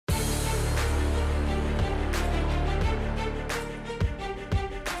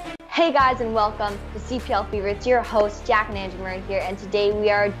Hey guys, and welcome to CPL Fever. It's your host, Jack and Andrew Murray here, and today we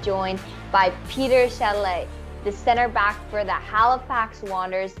are joined by Peter Schaale, the center back for the Halifax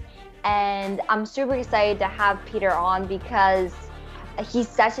Wanderers. And I'm super excited to have Peter on because he's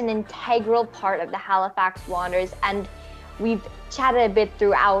such an integral part of the Halifax Wanderers, and we've chatted a bit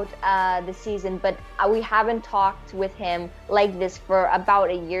throughout the season, but we haven't talked with him like this for about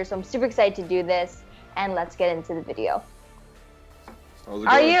a year, so I'm super excited to do this, and let's get into the video. How's it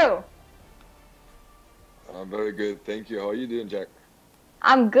How are going? you? I'm very good, thank you. How are you doing, Jack?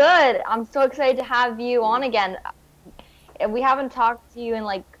 I'm good. I'm so excited to have you on again. We haven't talked to you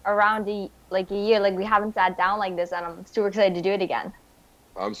in around a year. Like, we haven't sat down like this, and I'm super excited to do it again.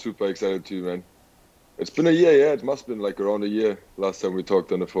 I'm super excited too, man. It's been a year, yeah. It must have been around a year last time we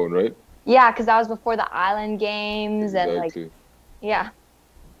talked on the phone, right? Yeah, because that was before the Island Games. Exactly. And yeah.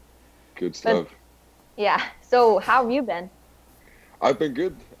 Good stuff. Yeah. So how have you been? I've been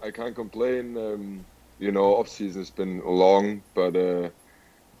good. I can't complain. Off season's been long, but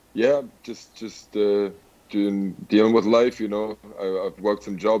yeah, just dealing with life. I've worked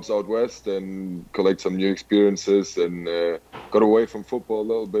some jobs out west and collect some new experiences, and got away from football a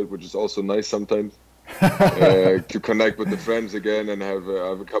little bit, which is also nice sometimes. To connect with the friends again, and have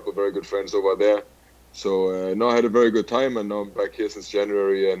a couple of very good friends over there. So no, I had a very good time, and now I'm back here since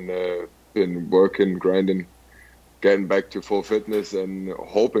January, and been working, grinding, getting back to full fitness, and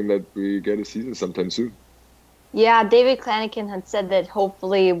hoping that we get a season sometime soon. Yeah, David Klanikin had said that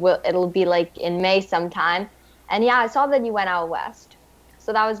hopefully it'll be in May sometime. And yeah, I saw that you went out west.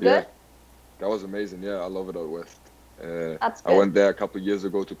 So that was good? Yeah, that was amazing. Yeah, I love it out west. That's good. I went there a couple of years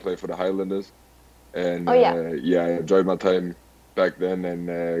ago to play for the Highlanders. And yeah, I enjoyed my time back then. And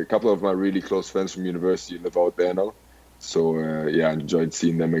a couple of my really close friends from university live out there now. So yeah, I enjoyed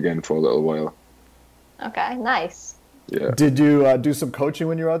seeing them again for a little while. Okay, nice. Yeah. Did you do some coaching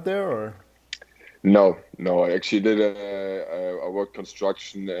when you were out there, or? No. I actually did. I worked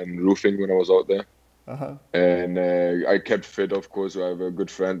construction and roofing when I was out there. Uh-huh. And I kept fit, of course. I have a good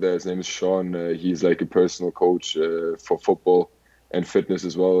friend there. His name is Sean. He's like a personal coach for football and fitness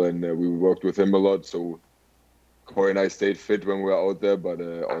as well. And we worked with him a lot. So Corey and I stayed fit when we were out there, but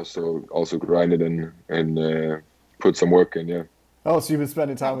also grinded and put some work in. Yeah. Oh, so you've been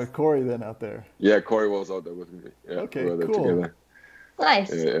spending time with Corey then out there? Yeah, Corey was out there with me. Yeah, okay, we were there cool. Together.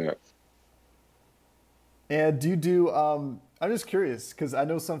 Nice. Yeah. And do you do? I'm just curious because I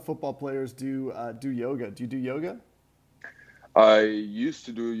know some football players do yoga. Do you do yoga? I used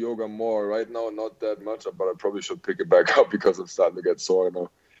to do yoga more. Right now, not that much, but I probably should pick it back up because I'm starting to get sore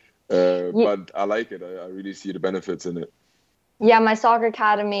now. But I like it. I really see the benefits in it. Yeah, my soccer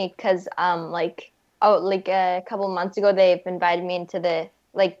academy, because a couple months ago, they've invited me into the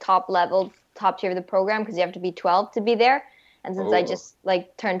top tier of the program, because you have to be 12 to be there. And since I just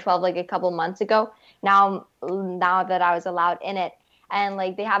turned 12 a couple months ago, now that I was allowed in it, and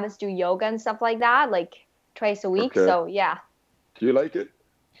they have us do yoga and stuff like that twice a week. Okay. So yeah. Do you like it?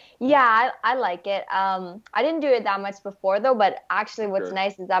 Yeah, I like it. I didn't do it that much before though, but actually what's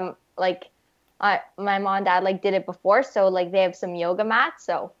nice is I'm my mom and dad did it before, so they have some yoga mats,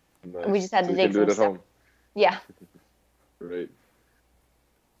 so Nice. we just had So to you dig can do some it at stuff. home. Yeah. Great.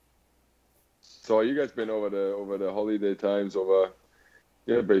 So you guys been over the holiday times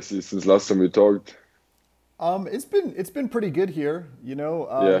basically since last time we talked? It's been pretty good here.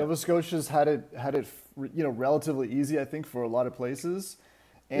 Nova Scotia's had it relatively easy, I think, for a lot of places.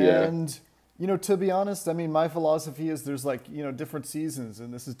 And to be honest, I mean, my philosophy is there's different seasons,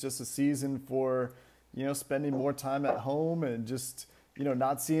 and this is just a season for spending more time at home and just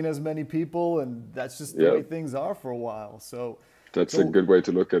not seeing as many people, and that's just the way things are for a while. So that's a good way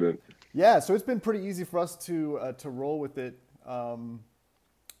to look at it. Yeah, so it's been pretty easy for us to roll with it.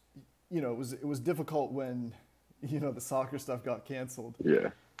 It was difficult when the soccer stuff got canceled. Yeah.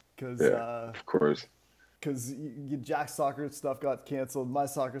 Because of course. Because Jack's soccer stuff got canceled, my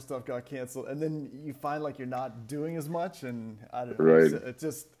soccer stuff got canceled, and then you find you're not doing as much, and I don't know. Right. It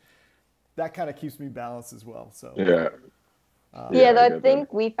just that kind of keeps me balanced as well. So yeah. I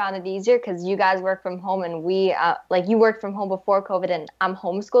think we found it easier because you guys work from home, and we you worked from home before COVID, and I'm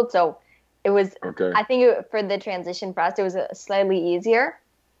homeschooled, so it was. Okay. I think for the transition for us, it was slightly easier.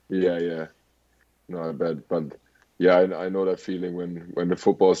 Yeah. No, I bet, but yeah, I know that feeling when the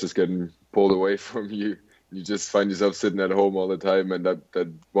football is just getting pulled away from you. You just find yourself sitting at home all the time, and that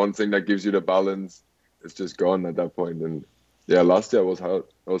one thing that gives you the balance is just gone at that point. And yeah, last year was hard.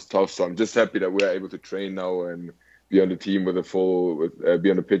 It was tough. So I'm just happy that we're able to train now and be on the team be on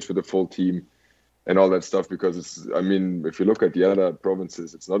the pitch with a full team and all that stuff. Because if you look at the other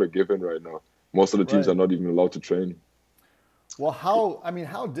provinces, it's not a given right now. Most of the teams are not even allowed to train. Well,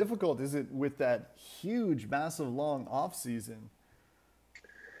 how difficult is it with that huge, massive, long off season,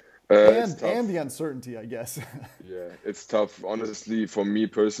 It's and tough. the uncertainty, I guess. Yeah, it's tough. Honestly, for me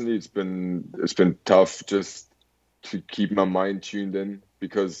personally, it's been tough just to keep my mind tuned in,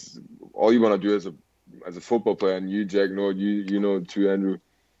 because all you want to do as a football player, and you, Jack, know, you know too, Andrew,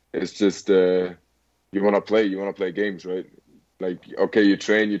 it's just you want to play. You want to play games, right? Like, okay, you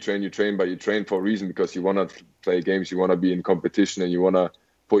train, but you train for a reason, because you want to play games. You want to be in competition, and you want to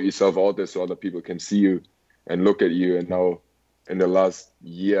put yourself out there so other people can see you and look at you. And now, in the last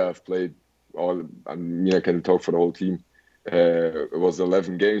year, I've played all. I mean, I can talk for the whole team. It was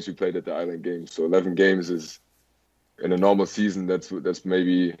 11 games we played at the Island Games. So 11 games is, in a normal season, that's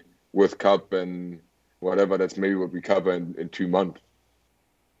maybe with cup and whatever. That's maybe what we cover in 2 months,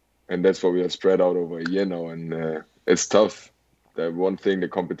 and that's what we have spread out over a year now. And it's tough. That one thing, the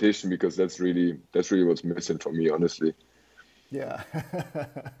competition, because that's really what's missing for me, honestly. Yeah.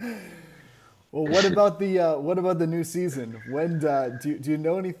 Well, what about the new season? When do you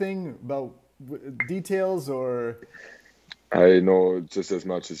know anything about details or? I know just as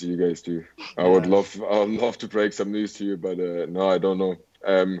much as you guys do. Yeah. I'd love to break some news to you, but no, I don't know.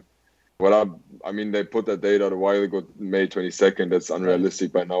 Well, I mean, they put that date out a while ago, May 22nd. That's Right.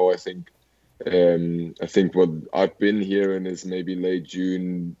 unrealistic by now, I think. I think what I've been hearing is maybe late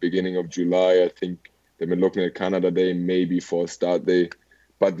June, beginning of July. I think they've been looking at Canada Day maybe for a start day.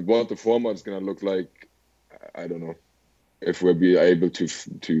 But what the format's going to look like, I don't know. If we'll be able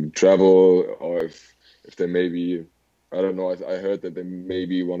to travel, or if they maybe, I don't know. I heard that they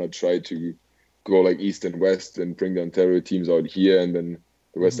maybe want to try to go like East and West and bring the Ontario teams out here, and then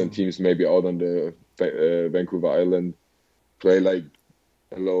the Western Hmm. teams maybe out on the Vancouver Island, play like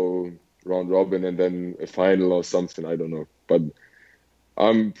a low round robin and then a final or something. I don't know, but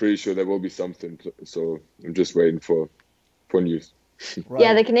I'm pretty sure there will be something. So I'm just waiting for news. Yeah,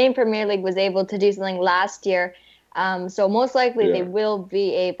 Right. the Canadian Premier League was able to do something last year. So most likely they Yeah, will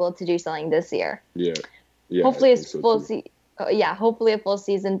be able to do something this year. yeah, yeah. I Hopefully think it's so full too. yeah, hopefully a full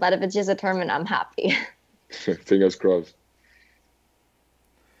season, but if it's just a tournament, I'm happy. Fingers crossed.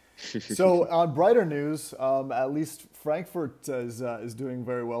 So on brighter news, at least Frankfurt is doing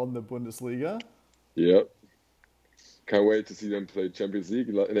very well in the Bundesliga. Yeah, can't wait to see them play Champions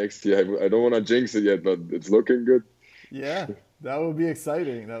League next year. I don't want to jinx it yet, but it's looking good. Yeah, that would be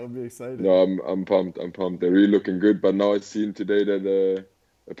exciting. That would be No, exciting. I'm pumped. I'm pumped. They're really looking good. But now I've seen today that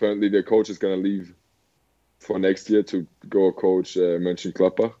apparently their coach is gonna leave for next year to go coach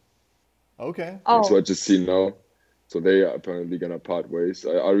Mönchengladbach. Okay. That's what Oh, I just seen now. So they are apparently gonna part ways.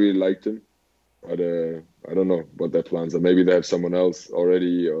 I really liked him, but I don't know what their plans are. Maybe they have someone else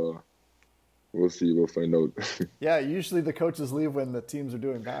already, or we'll see. We'll find out. Yeah, usually the coaches leave when the teams are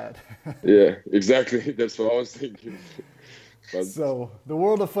doing bad. Yeah, exactly. That's what I was thinking. But So the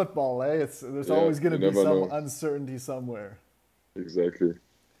world of football, eh? There's yeah, always going to you be never some know. uncertainty somewhere. Exactly.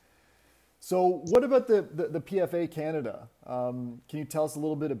 So what about the PFA Canada? Can you tell us a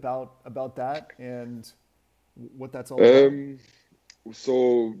little bit about that and what that's all about? Um,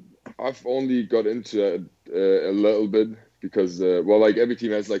 so I've only got into it a little bit because, well, like every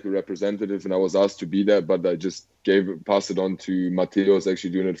team has like a representative, and I was asked to be there, but I just passed it on to Matteo's actually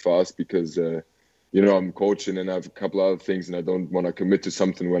doing it for us because, I'm coaching and I have a couple other things, and I don't want to commit to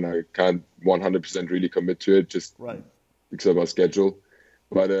something when I can't 100% really commit to it just Right. because of our schedule.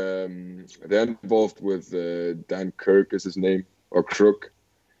 But they're involved with Dan Kirk is his name, or Crook.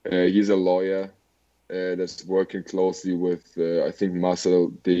 He's a lawyer that's working closely with, I think, Marcel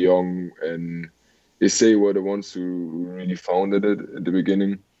de Jong and Issei were the ones who really founded it at the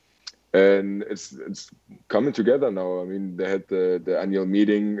beginning. And it's coming together now. I mean, they had the annual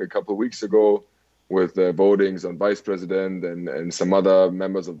meeting a couple of weeks ago with votings on vice president and some other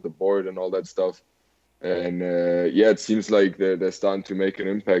members of the board and all that stuff. And yeah, it seems like they're starting to make an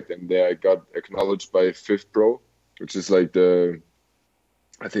impact, and they got acknowledged by Fifth Pro, which is like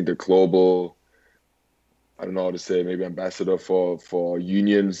I think the global, I don't know how to say, maybe ambassador for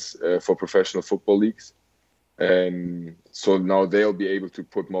unions for professional football leagues. And so now they'll be able to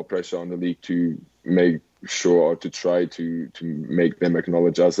put more pressure on the league to make sure, or to try to make them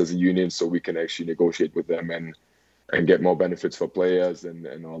acknowledge us as a union, so we can actually negotiate with them and get more benefits for players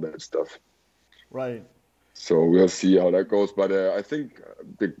and all that stuff. Right. So we'll see how that goes. But I think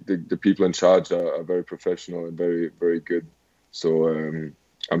the people in charge are very professional and very, very good. So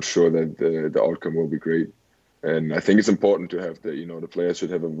I'm sure that the outcome will be great. And I think it's important to have the players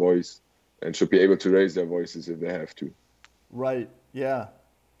should have a voice and should be able to raise their voices if they have to. Right. Yeah.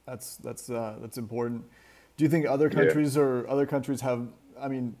 That's important. Do you think other Yeah. countries have? I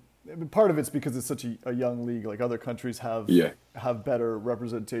mean, I mean, part of it's because it's such a young league. Like other countries have better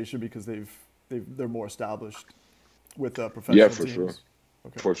representation because they're more established with professional teams. For sure.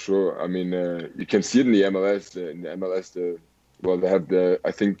 Okay. For sure. I mean, you can see it in the MLS. In the MLS, they have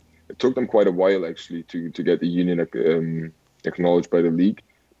I think it took them quite a while actually to get the union acknowledged by the league.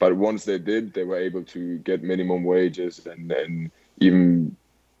 But once they did, they were able to get minimum wages and even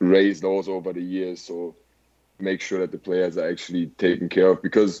raise those over the years. So make sure that the players are actually taken care of,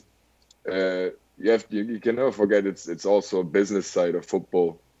 because you can never forget it's also a business side of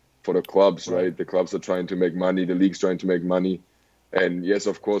football for the clubs, right? The clubs are trying to make money, the league's trying to make money. And yes,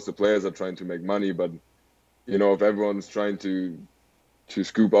 of course, the players are trying to make money, but if everyone's trying to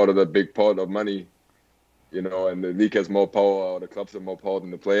scoop out of that big pot of money, and the league has more power or the clubs have more power than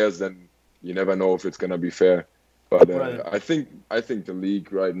the players, then you never know if it's going to be fair. But I think the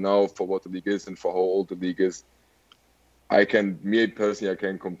league right now, for what the league is and for how old the league is, I can't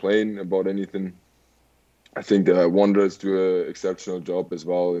complain about anything. I think the Wanderers do an exceptional job as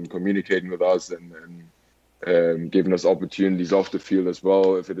well in communicating with us and giving us opportunities off the field as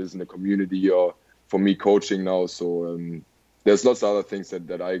well, if it is in the community or for me coaching now. So there's lots of other things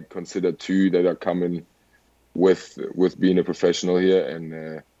that I consider too that are coming with being a professional here,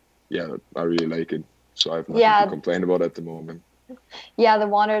 and I really like it. So I have nothing to complain about at the moment. Yeah, the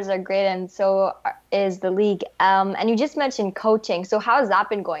Wanderers are great, and so is the league. And you just mentioned coaching. So how has that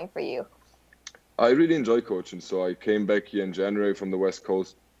been going for you? I really enjoy coaching. So I came back here in January from the West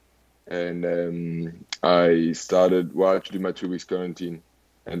Coast, and I started, I had to do my 2 weeks quarantine,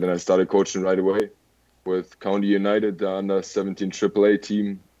 and then I started coaching right away with County United, the under 17 AAA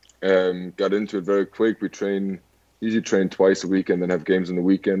team. Got into it very quick. We usually train twice a week and then have games on the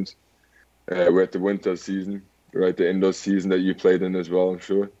weekends. We're at the winter season, right? The indoor season that you played in as well, I'm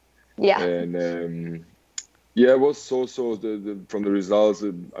sure. Yeah. And it was so from the results.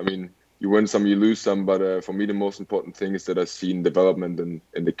 I mean, you win some, you lose some, but for me the most important thing is that I've seen development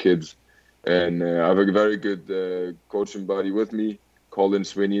in the kids, and I have a very good coaching buddy with me. Colin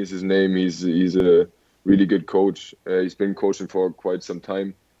Swinney is his name. He's a really good coach. He's been coaching for quite some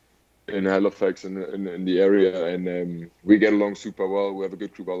time in Halifax and in the area, and we get along super well. We have a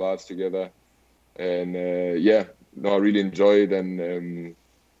good group of lads together, and I really enjoy it, and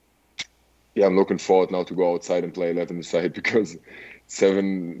I'm looking forward now to go outside and play 11-a-side, because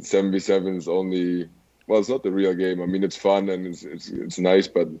 7v7 is only, it's not the real game. I mean, it's fun and it's nice,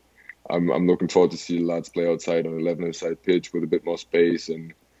 but I'm looking forward to see the lads play outside on 11-a-side pitch with a bit more space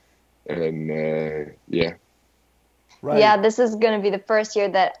and Right. Yeah, this is going to be the first year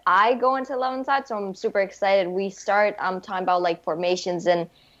that I go into 11-side, so I'm super excited. We start talking about like formations and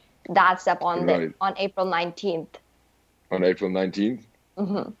that stuff on April 19th. On April 19th?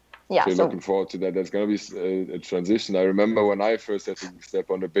 Mm-hmm. Yeah. So looking forward to that. There's going to be a transition. I remember when I first had to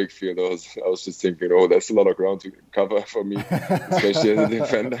step on the big field, I was just thinking, that's a lot of ground to cover for me, especially as a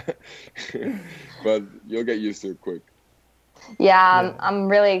defender. But you'll get used to it quick. Yeah, I'm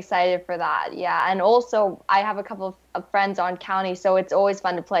really excited for that. Yeah, and also I have a couple of friends on County, so it's always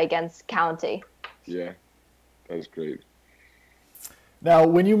fun to play against County. Yeah, that's great. Now,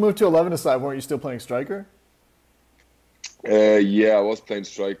 when you moved to 11-a-side, weren't you still playing striker? I was playing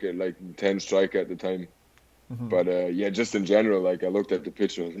striker, like 10 striker at the time. Mm-hmm. But just in general, like I looked at the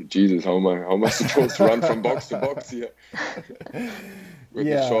pitch and I was like, Jesus, how am I supposed to run from box to box here? With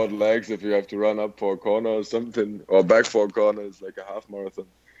the short legs, if you have to run up for a corner or something, or back for a corner, it's like a half marathon.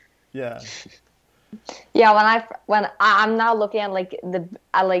 Yeah. Yeah, when I'm now looking at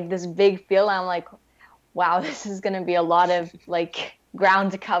like this big field, I'm like, wow, this is gonna be a lot of like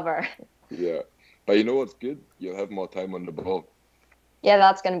ground to cover. Yeah, but you know what's good? You'll have more time on the ball. Yeah,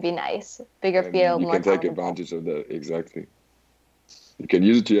 that's gonna be nice. Bigger field. You can take advantage of that. Exactly. You can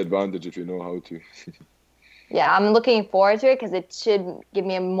use it to your advantage if you know how to. Yeah, I'm looking forward to it because it should give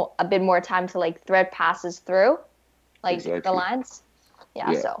me a bit more time to like thread passes through, like the lines.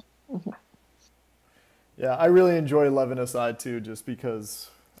 Yeah. So. Mm-hmm. Yeah, I really enjoy 11-a-side too, just because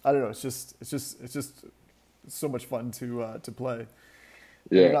I don't know. It's just so much fun to play.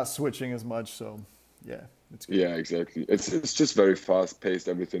 Yeah. You're not switching as much, so yeah, it's good. Yeah, exactly. It's just very fast paced,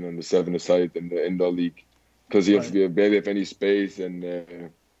 everything on the 7-a-side in the indoor league, because you barely have any space, and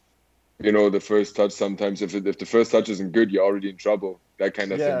the first touch, sometimes if the first touch isn't good, you're already in trouble. That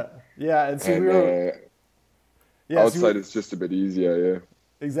kind of thing. Yeah, and so outside it's just a bit easier. Yeah.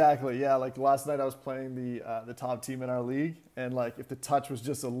 Exactly. Yeah, like last night I was playing the top team in our league, and like if the touch was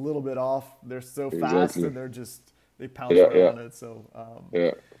just a little bit off, they're so fast and they pounce on it. So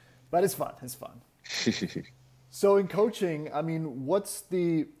but it's fun. It's fun. So in coaching, I mean, what's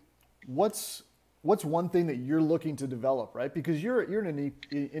what's one thing that you're looking to develop, right? Because you're in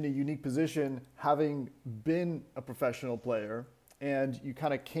a unique position, having been a professional player, and you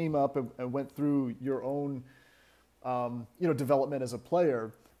kind of came up and went through your own, development as a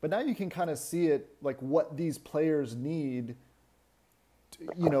player. But now you can kind of see it, like what these players need,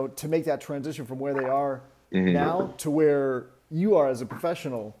 to make that transition from where they are now to where you are as a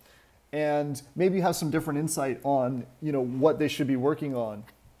professional, and maybe you have some different insight on, what they should be working on.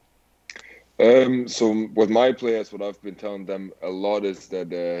 So with my players, what I've been telling them a lot is that,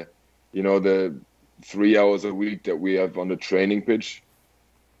 the 3 hours a week that we have on the training pitch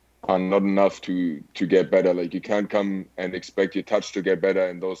are not enough to get better. Like, you can't come and expect your touch to get better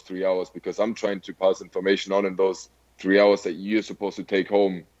in those 3 hours, because I'm trying to pass information on in those 3 hours that you're supposed to take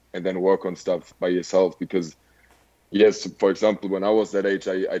home and then work on stuff by yourself. Because yes, for example, when I was that age,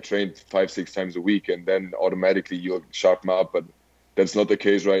 I trained 5-6 times a week, and then automatically you'll sharpen up. But that's not the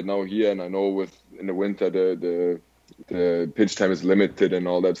case right now here. And I know in the winter, the pitch time is limited and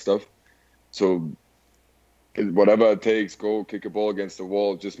all that stuff. So whatever it takes, go kick a ball against the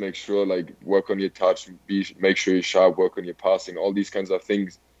wall. Just make sure, like, work on your touch, make sure you're sharp, work on your passing, all these kinds of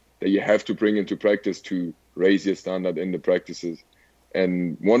things that you have to bring into practice to raise your standard in the practices.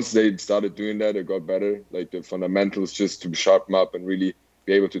 And once they started doing that, it got better. Like, the fundamentals, just to sharpen up and really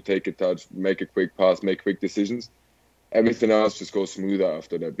be able to take a touch, make a quick pass, make quick decisions. Everything else just goes smoother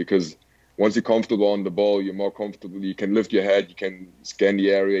after that, because once you're comfortable on the ball, you're more comfortable. You can lift your head, you can scan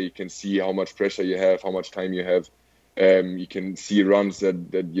the area, you can see how much pressure you have, how much time you have. You can see runs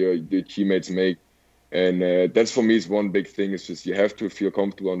that your teammates make. And that's, for me, is one big thing. It's just you have to feel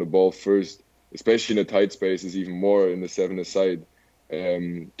comfortable on the ball first, especially in the tight spaces, even more in the 7-a-side,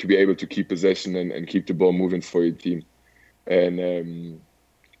 to be able to keep possession and keep the ball moving for your team. And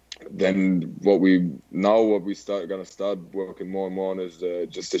then what we gonna start working more and more on is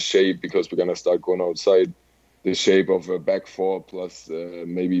just the shape, because we're gonna start going outside. The shape of a back four plus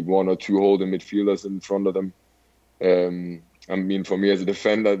maybe 1 or 2 holding midfielders in front of them. I mean, for me as a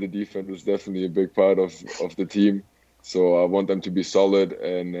defender, the defense is definitely a big part of the team. So I want them to be solid,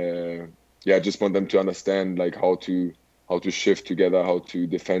 and I just want them to understand, like, how to shift together, how to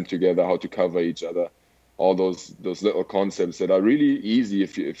defend together, how to cover each other. All those little concepts that are really easy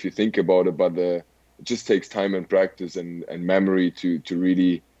if you think about it, but it just takes time and practice and memory to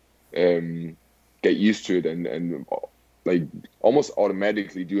really get used to it and like almost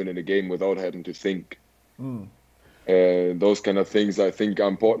automatically doing it in a game without having to think. Those kind of things I think are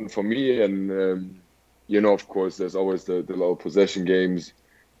important for me. And of course, there's always the little possession games,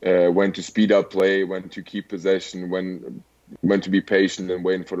 when to speed up play, when to keep possession, when to be patient and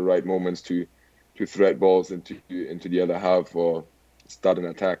waiting for the right moments to thread balls into the other half or start an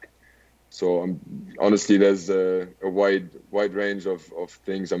attack. So honestly, there's a wide range of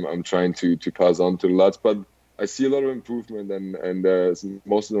things I'm trying to pass on to the lads, but I see a lot of improvement, and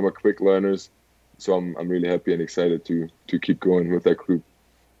most of them are quick learners. So I'm really happy and excited to keep going with that group.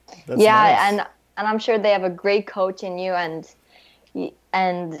 That's nice. and I'm sure they have a great coach in you, and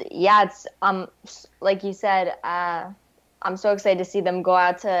it's like you said, I'm so excited to see them go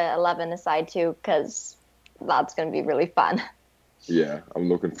out to 11-a-side too, because that's going to be really fun. Yeah, I'm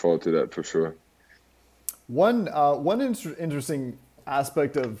looking forward to that for sure. One interesting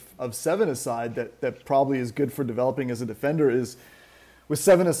aspect of 7-a-side that probably is good for developing as a defender is, with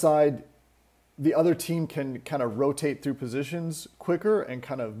 7-a-side, the other team can kind of rotate through positions quicker and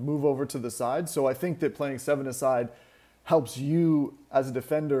kind of move over to the side. So I think that playing 7-a-side helps you as a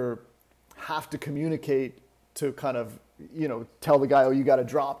defender have to communicate to kind of, tell the guy, oh, you got to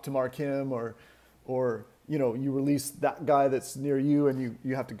drop to mark him, or you release that guy that's near you and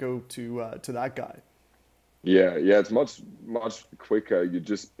you have to go to that guy. Yeah, it's much quicker. You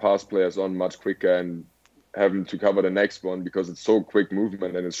just pass players on much quicker and have them to cover the next one, because it's so quick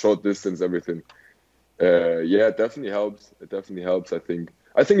movement and it's short distance, everything. It definitely helps. It definitely helps, I think.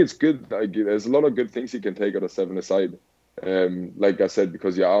 I think it's good. There's a lot of good things you can take out of 7-a-side. Like I said,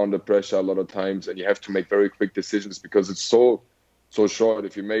 because you are under pressure a lot of times and you have to make very quick decisions, because it's so short.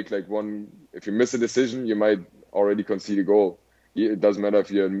 If you miss a decision, you might already concede a goal. It doesn't matter if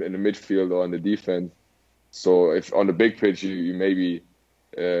you're in the midfield or in the defense. So if on the big pitch, you maybe,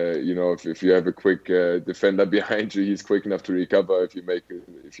 if you have a quick defender behind you, he's quick enough to recover if you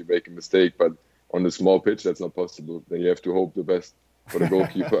make a mistake. But on the small pitch, that's not possible. Then you have to hope the best for the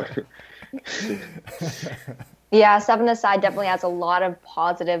goalkeeper. Yeah, 7-a-side definitely has a lot of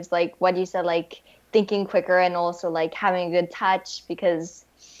positives, like what you said, like thinking quicker, and also like having a good touch, because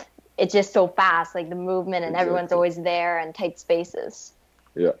it's just so fast, like the movement, and everyone's always there, and tight spaces.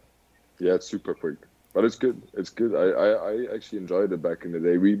 Yeah, it's super quick. But it's good. It's good. I actually enjoyed it back in the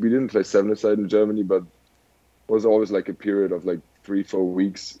day. We didn't play seven-a-side in Germany, but it was always like a period of like 3-4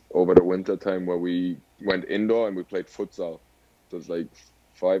 weeks over the winter time where we went indoor and we played futsal. So it's like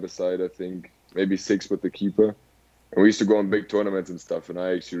 5-a-side, I think, maybe 6 with the keeper. And we used to go on big tournaments and stuff, and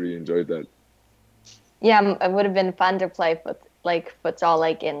I actually really enjoyed that. Yeah, it would have been fun to play futsal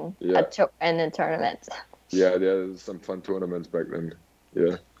like in a tournament. Yeah, there was some fun tournaments back then.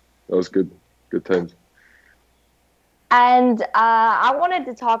 Yeah, that was good. Good times. And I wanted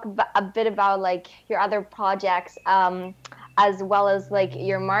to talk a bit about like your other projects, as well as like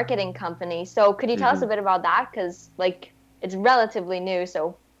your marketing company. So could you tell us a bit about that? Because like it's relatively new.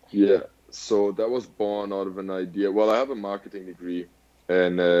 So yeah, so that was born out of an idea. Well, I have a marketing degree,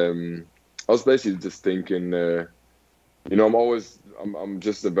 and I was basically just thinking, you know, I'm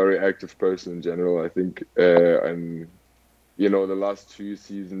just a very active person in general, I think, and you know, the last 2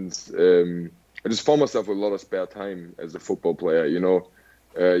 seasons. I just found myself with a lot of spare time as a football player. You know,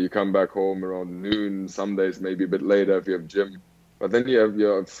 you come back home around noon, some days maybe a bit later if you have gym, but then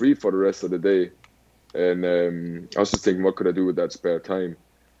you're free for the rest of the day. And I was just thinking, what could I do with that spare time?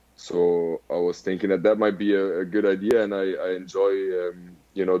 So I was thinking that might be a good idea, and I enjoy,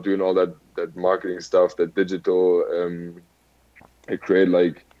 you know, doing all that marketing stuff, that digital. I create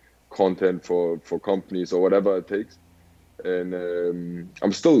like content for companies or whatever it takes. And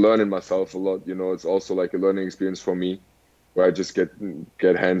I'm still learning myself a lot. You know, it's also like a learning experience for me, where I just get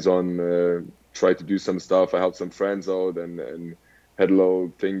hands-on, try to do some stuff. I help some friends out, and had a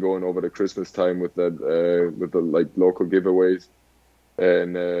little thing going over the Christmas time with that with the like local giveaways.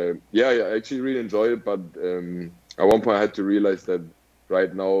 And yeah, I actually really enjoy it. But at one point, I had to realize that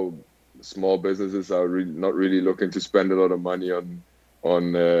right now, small businesses are not really looking to spend a lot of money on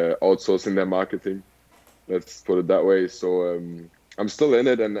outsourcing their marketing. Let's put it that way. So I'm still in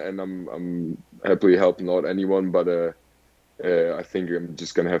it, and I'm happily helping out anyone. But I think I'm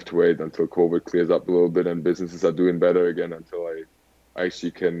just gonna have to wait until COVID clears up a little bit and businesses are doing better again until I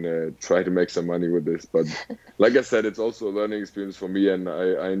actually can try to make some money with this. But like I said, it's also a learning experience for me, and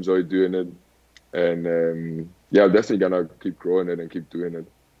I enjoy doing it. And yeah, I'm definitely gonna keep growing it and keep doing it.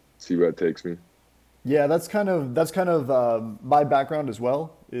 See where it takes me. Yeah, that's kind of my background as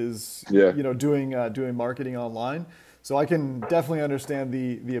well. Is you know, doing marketing online, so I can definitely understand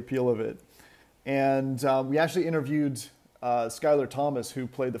the appeal of it. And we actually interviewed Skylar Thomas, who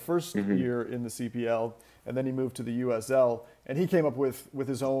played the first year in the CPL, and then he moved to the USL, and he came up with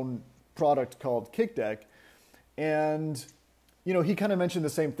his own product called Kick Deck. And you know, he kind of mentioned the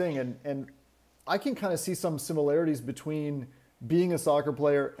same thing, and I can kind of see some similarities between being a soccer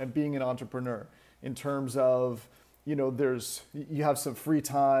player and being an entrepreneur, in terms of, you know, you have some free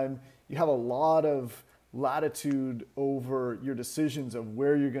time, you have a lot of latitude over your decisions of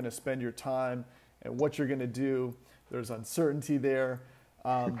where you're going to spend your time and what you're going to do. There's uncertainty there.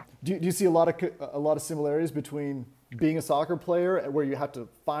 Do you see a lot of similarities between being a soccer player, where you have to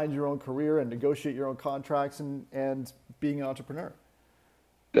find your own career and negotiate your own contracts, and being an entrepreneur?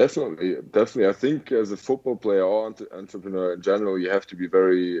 Definitely. I think as a football player or entrepreneur in general, you have to be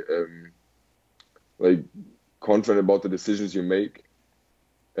very like confident about the decisions you make.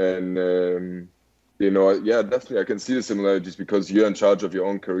 And you know, yeah, definitely I can see the similarities, because you're in charge of your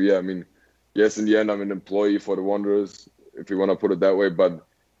own career. I mean, yes, in the end I'm an employee for the Wanderers, if you want to put it that way, but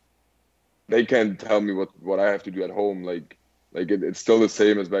they can't tell me what I have to do at home. Like it's still the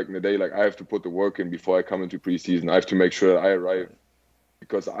same as back in the day. Like, I have to put the work in before I come into preseason. I have to make sure that I arrive,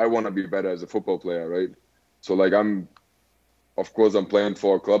 because I want to be better as a football player, right? So like, of course I'm playing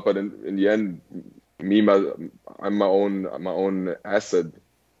for a club, but in the end, I'm my own asset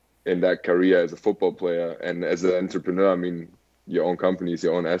in that career as a football player. And as an entrepreneur, I mean, your own company is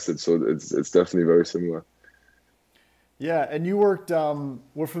your own asset. So it's definitely very similar. Yeah, and you worked.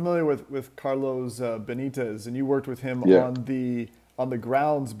 We're familiar with Carlos Benitez, and you worked with him on the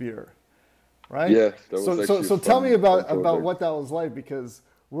grounds beer, right? Yeah. That was so tell me about what that was like, because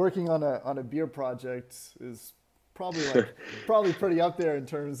working on a beer project is probably pretty up there in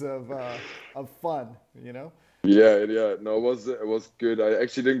terms of fun, you know. Yeah. No, it was good. I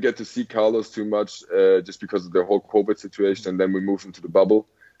actually didn't get to see Carlos too much, just because of the whole COVID situation, and then we moved into the bubble.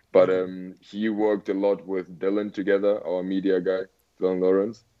 But he worked a lot with Dylan together, our media guy, Dylan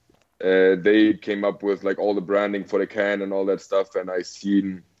Lawrence. They came up with like all the branding for the can and all that stuff, and I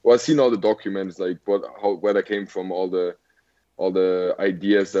seen all the documents, like where that came from, all the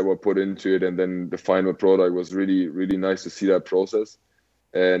ideas that were put into it, and then the final product was really, really nice to see that process.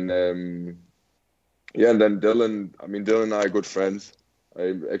 And yeah, and then Dylan and I are good friends.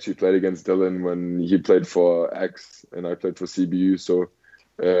 I actually played against Dylan when he played for X and I played for CBU, so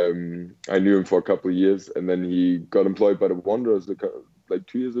I knew him for a couple of years, and then he got employed by the Wanderers like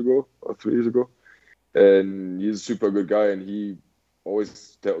 2 years ago or 3 years ago. And he's a super good guy, and he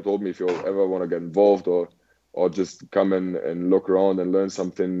always told me, if you ever want to get involved or just come in and look around and learn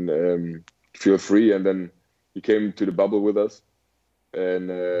something, feel free. And then he came to the bubble with us, and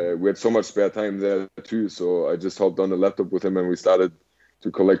we had so much spare time there too. So I just hopped on the laptop with him, and we started to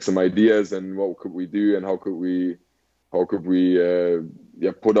collect some ideas and what could we do and how could we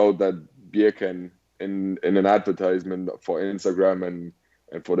put out that beer can in an advertisement for Instagram and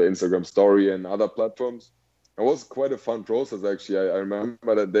for the Instagram story and other platforms. It was quite a fun process, actually. I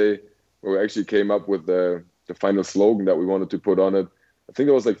remember that day where we actually came up with the final slogan that we wanted to put on it. I think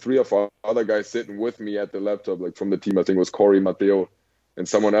there was like 3 or 4 other guys sitting with me at the laptop, like from the team. I think it was Corey, Matteo, and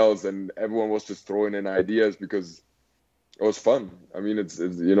someone else, and everyone was just throwing in ideas because it was fun. I mean, it's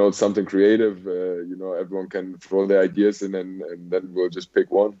it's something creative. Everyone can throw their ideas in, and then we'll just pick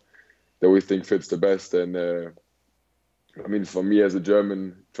one that we think fits the best. And I mean, for me as a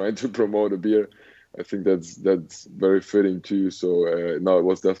German trying to promote a beer, I think that's very fitting too. So no, it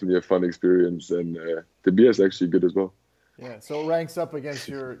was definitely a fun experience, and the beer is actually good as well. Yeah. So it ranks up against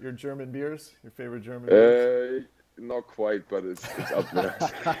your German beers, your favorite German beers. Not quite, but it's up there.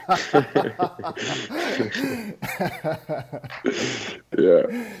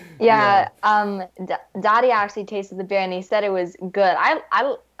 Yeah. Daddy actually tasted the beer and he said it was good. I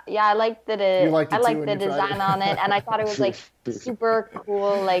liked that I liked the design on it, and I thought it was like super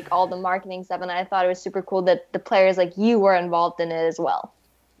cool, like all the marketing stuff, and I thought it was super cool that the players like you were involved in it as well.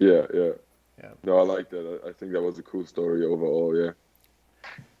 Yeah. No, I like that. I think that was a cool story overall. Yeah.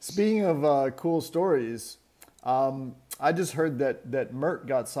 Speaking of cool stories, I just heard that Mert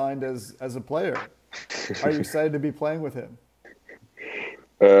got signed as a player. Are you excited to be playing with him?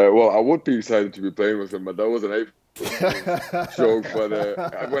 Well, I would be excited to be playing with him, but that was an April joke.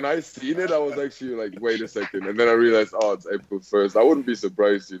 But when I seen it, I was actually like, wait a second. And then I realized, oh, it's April 1st. I wouldn't be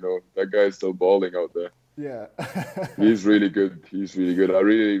surprised, that guy's still balling out there. Yeah. He's really good. He's really good. I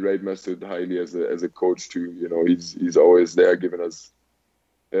really rate Mesut highly as a coach too. He's always there giving us,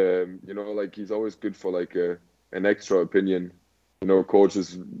 he's always good for like an extra opinion.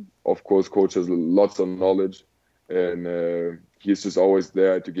 Coaches has lots of knowledge, and he's just always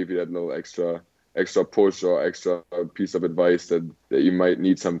there to give you that little extra push or extra piece of advice that you might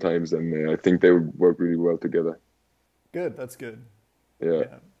need sometimes. And I think they work really well together. Good. That's good. Yeah.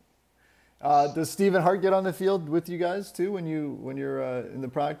 Does Stephen Hart get on the field with you guys too when you're in the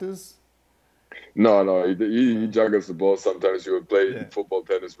practice? No, he juggles the ball. Sometimes he would play football,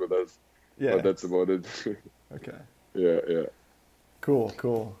 tennis with us. Yeah, but that's about it. Okay. Yeah.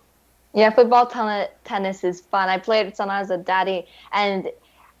 Cool. Yeah, football, tennis is fun. I played it sometimes with Daddy, and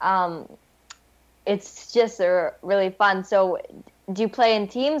it's just really fun. So, do you play in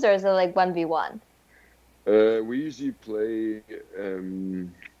teams or is it like 1v1? We usually play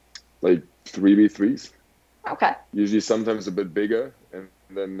like 3v3s. Okay. Usually, sometimes a bit bigger, and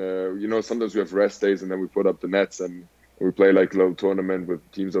then sometimes we have rest days, and then we put up the nets and we play like a little tournament with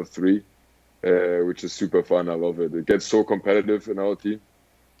teams of 3, which is super fun. I love it. It gets so competitive in our team.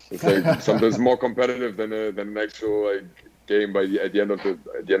 It's like sometimes more competitive than an actual like game at the end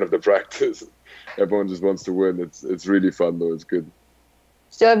of the practice. Everyone just wants to win. It's really fun though. It's good.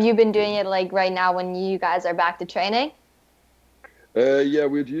 So have you been doing it like right now when you guys are back to training? Yeah,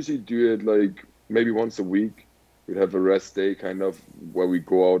 we'd usually do it like maybe once a week. We'd have a rest day kind of where we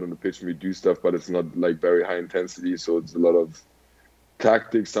go out on the pitch and we do stuff, but it's not like very high intensity. So it's a lot of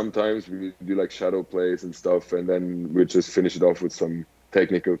tactics. Sometimes we do like shadow plays and stuff, and then we just finish it off with some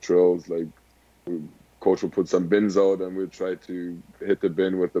technical drills. Like coach will put some bins out and we'll try to hit the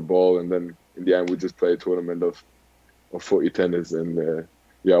bin with the ball, and then in the end we just play a tournament of footy tennis. And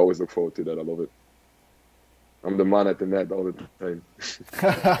I always look forward to that. I love it. I'm the man at the net all the time.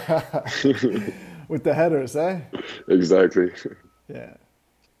 With the headers, eh? Exactly. Yeah.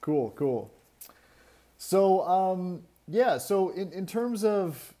 Cool. So so in terms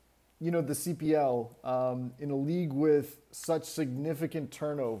of the CPL, in a league with such significant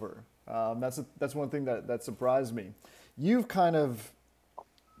turnover, that's one thing that surprised me. You've kind of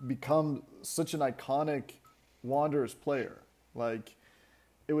become such an iconic Wanderers player. Like,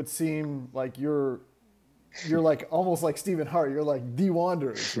 it would seem like you're like almost like Stephen Hart. You're like the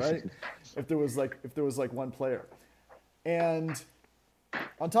Wanderers, right? if there was like one player, and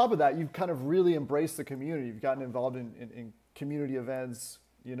on top of that, you've kind of really embraced the community. You've gotten involved in community events,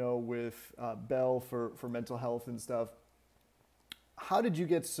 with Bell for mental health and stuff. How did you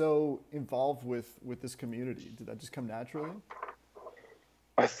get so involved with this community? Did that just come naturally?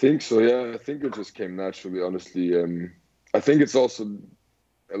 I think so, yeah. I think it just came naturally, honestly. I think it's also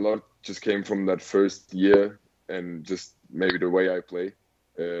a lot just came from that first year and just maybe the way I play.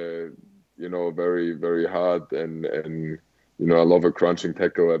 You know, very, very hard and you know, I love a crunching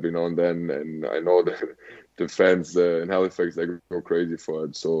tackle every now and then, and I know that the fans in Halifax, they go crazy for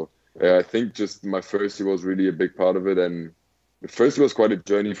it. So I think just my first year was really a big part of it, and the first year was quite a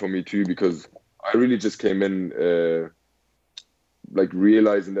journey for me too, because I really just came in like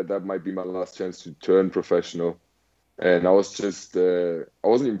realizing that might be my last chance to turn professional, and I was just I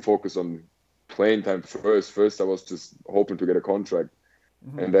wasn't even focused on playing time first. First, I was just hoping to get a contract.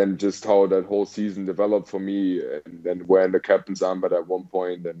 Mm-hmm. And then just how that whole season developed for me, and then wearing the captain's armband at one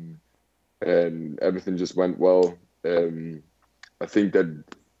point, and everything just went well. I think that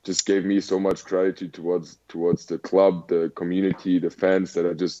just gave me so much gratitude towards the club, the community, the fans, that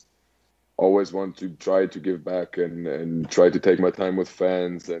I just always want to try to give back and try to take my time with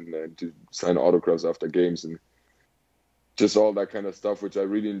fans and to sign autographs after games and just all that kind of stuff, which I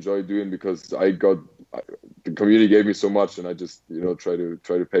really enjoy doing, because the community gave me so much, and I just, you know, try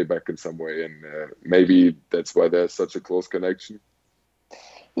to pay back in some way, and maybe that's why there's such a close connection.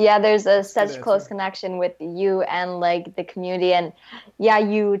 Yeah, there's such close connection with you and like the community, and yeah,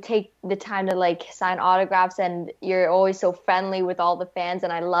 you take the time to like sign autographs, and you're always so friendly with all the fans,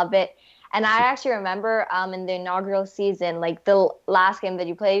 and I love it. And I actually remember in the inaugural season, like the last game that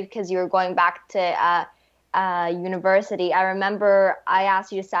you played, because you were going back to university. I remember I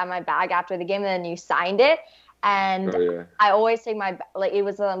asked you to sign my bag after the game, and then you signed it. And I always take it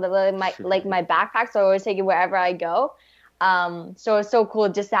was my backpack, so I always take it wherever I go. So it's so cool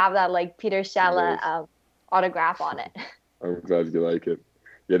just to have that like Peter Schaale autograph on it. I'm glad you like it.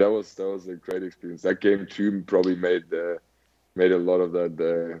 Yeah, that was a great experience. That game too probably made a lot of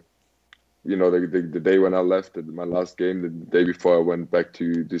that. You know, the day when I left, my last game, the day before I went back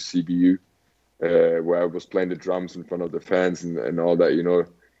to the CBU. Where I was playing the drums in front of the fans and all that, you know,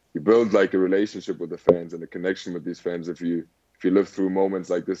 you build like a relationship with the fans and a connection with these fans if you live through moments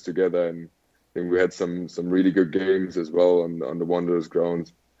like this together. And I think we had some really good games as well on the Wanderers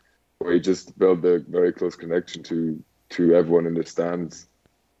grounds, where you just build a very close connection to everyone in the stands.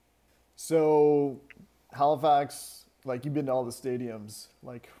 So Halifax, like, you've been to all the stadiums.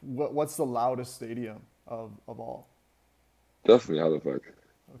 Like, what's the loudest stadium of all? Definitely Halifax.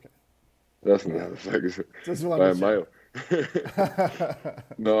 Okay. Definitely Halifax. Just by a mile.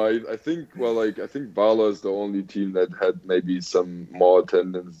 No, I think Valor is the only team that had maybe some more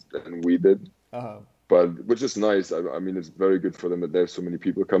attendance than we did. But which is nice. I mean, it's very good for them that there's so many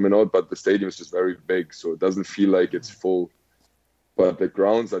people coming out. But the stadium is just very big, so it doesn't feel like it's full. But the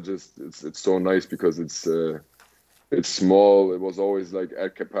grounds are just it's so nice because it's small. It was always like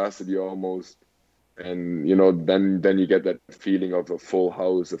at capacity almost. And, you know, then you get that feeling of a full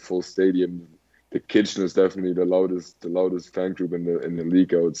house, a full stadium. The Kitchen is definitely the loudest fan group in the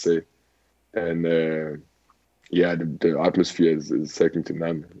league, I would say. And the atmosphere is second to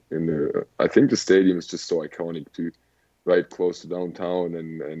none. And I think the stadium is just so iconic too, right close to downtown,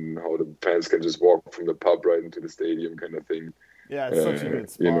 and how the fans can just walk from the pub right into the stadium, kind of thing. Yeah, it's such a good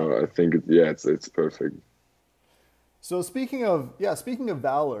spot. You know, I think it's perfect. So speaking of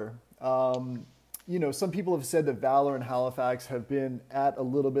Valor. You know, some people have said that Valor and Halifax have been at a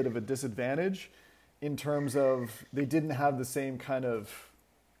little bit of a disadvantage in terms of they didn't have the same kind of,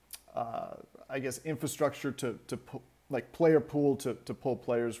 I guess, infrastructure to like player pool to pull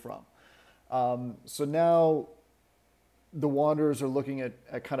players from. So now the Wanderers are looking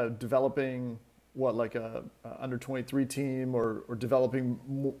at kind of developing like a under 23 team or developing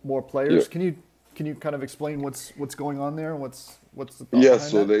more players. Yeah. Can you kind of explain what's going on there? What's the thought behind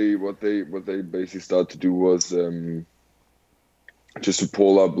so that? what they basically started to do was just to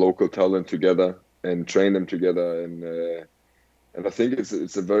pull up local talent together and train them together, and I think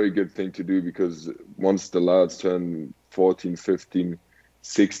it's a very good thing to do, because once the lads turn 14, 15,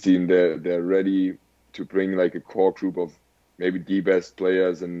 16, they're ready to bring like a core group of maybe the best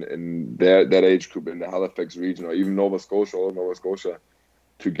players in that age group in the Halifax region, or even Nova Scotia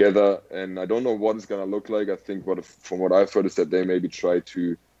together. And I don't know what it's going to look like. I think from what I've heard is that they maybe try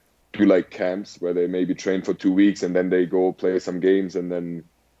to do like camps where they maybe train for 2 weeks and then they go play some games, and then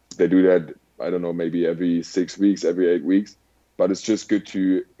they do that, I don't know, maybe every 6 weeks, every 8 weeks. But it's just good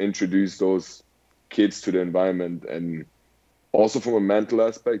to introduce those kids to the environment. And also from a mental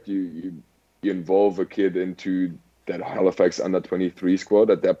aspect, you involve a kid into that Halifax under 23 squad.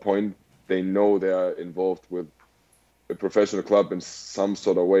 At that point, they know they are involved with a professional club in some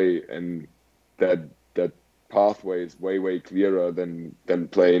sort of way, and that pathway is way clearer than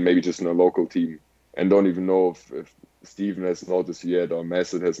playing maybe just in a local team and don't even know if Stephen has noticed you yet or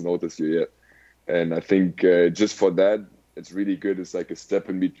Massett has noticed you yet. And I think just for that, it's really good. It's like a step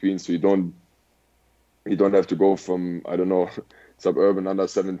in between, so you don't have to go from, I don't know, suburban under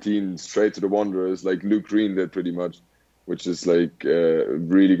 17 straight to the Wanderers like Luke Green did pretty much, which is like a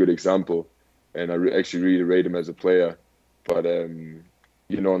really good example. And I actually really rate him as a player. But,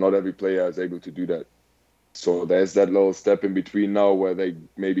 not every player is able to do that. So there's that little step in between now where they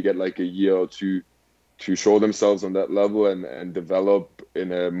maybe get like a year or two to show themselves on that level and develop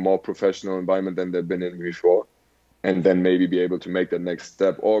in a more professional environment than they've been in before. And then maybe be able to make that next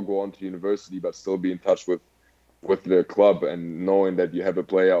step or go on to university, but still be in touch with the club and knowing that you have a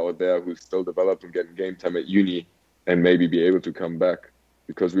player out there who's still developing, getting game time at uni, and maybe be able to come back.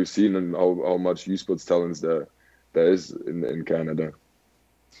 Because we've seen how much youth sports talents there is in Canada.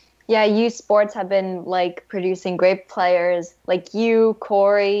 Yeah, youth sports have been like producing great players like you,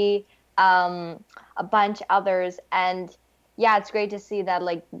 Corey, a bunch others. And yeah, it's great to see that.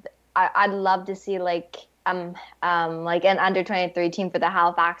 Like, I'd love to see like an under 23 team for the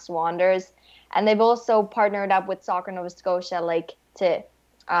Halifax Wanderers, and they've also partnered up with Soccer Nova Scotia like to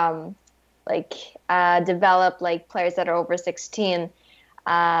develop like players that are over 16.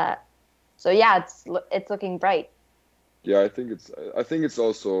 So yeah, it's looking bright. Yeah, I think it's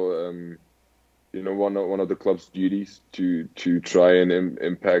also one of the club's duties to try and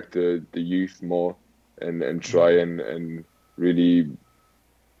impact the youth more and try and really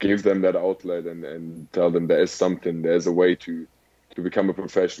give them that outlet and tell them there's a way to become a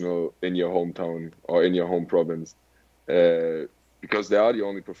professional in your hometown or in your home province, because they are the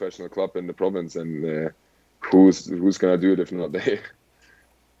only professional club in the province, and who's gonna do it if not they?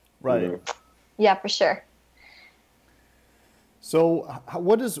 Right. You know? Yeah, for sure. So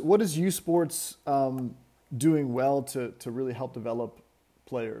what is youth sports doing well to really help develop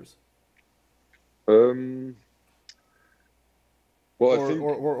players? Well, I think,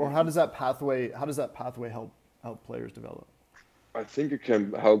 or how does that pathway help players develop? I think it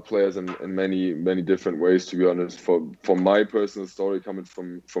can help players in many different ways, to be honest. For my personal story, coming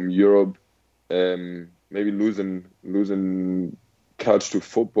from Europe, maybe losing touch to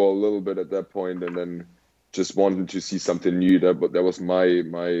football a little bit at that point, and then just wanting to see something new. That was my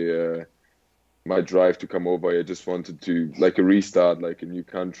drive to come over. I just wanted to, like, a restart, like a new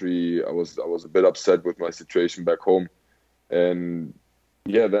country. I was a bit upset with my situation back home, and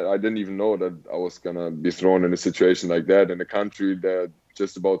yeah, that I didn't even know that I was gonna be thrown in a situation like that in a country that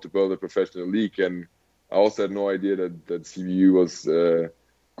just about to build a professional league. And I also had no idea that CBU was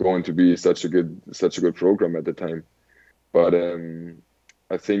going to be such a good program at the time. But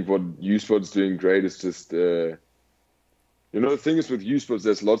I think what youth sports is doing great is just the thing is with youth sports,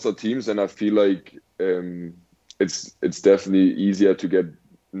 there's lots of teams, and I feel like it's definitely easier to get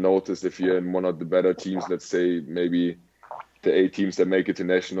noticed if you're in one of the better teams. Let's say maybe the 8 teams that make it to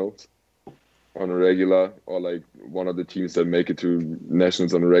nationals on a regular, or like one of the teams that make it to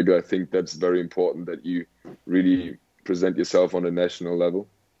nationals on a regular. I think that's very important, that you really present yourself on a national level.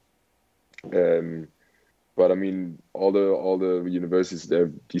 But I mean, all the universities, they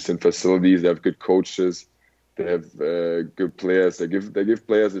have decent facilities, they have good coaches, they have good players. They give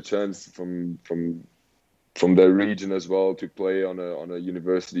players a chance from their region as well to play on a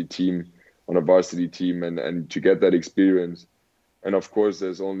university team, on a varsity team, and to get that experience. And of course,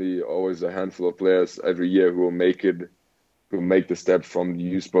 there's always a handful of players every year who will make the step from the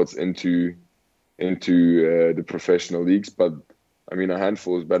youth sports into the professional leagues. But I mean, a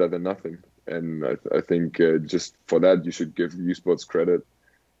handful is better than nothing. And I think just for that, you should give youth sports credit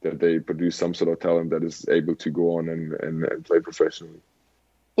that they produce some sort of talent that is able to go on and play professionally.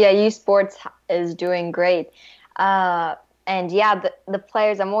 Yeah, youth sports is doing great. And yeah, the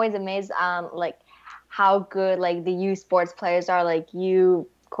players, I'm always amazed like how good like the youth sports players are. Like you,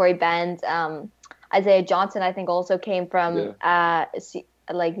 Corey Benz, Isaiah Johnson, I think also came from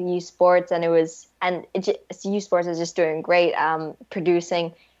like youth sports, and youth sports is just doing great,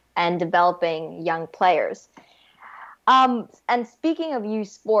 producing and developing young players. And speaking of youth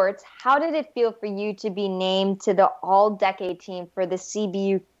sports, how did it feel for you to be named to the all-decade team for the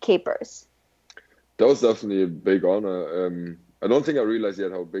CBU Capers? That was definitely a big honor. I don't think I realized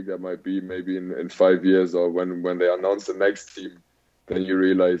yet how big that might be. Maybe in 5 years, or when they announce the next team, then you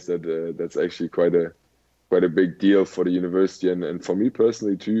realize that that's actually quite a big deal for the university and for me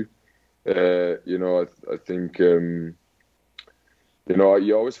personally too. I think you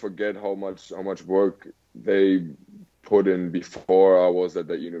always forget how much work they put in before I was at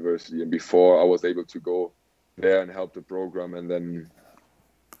that university and before I was able to go there and help the program. And then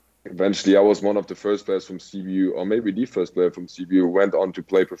eventually I was one of the first players from CBU, or maybe the first player from CBU, who went on to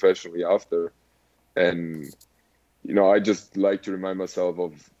play professionally after. And, I just like to remind myself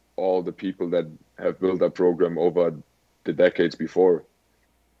of all the people that have built that program over the decades before.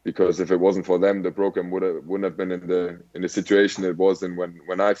 Because if it wasn't for them, the program wouldn't have been in the situation it was in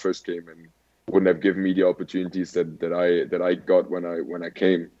when I first came, and wouldn't have given me the opportunities that I got when I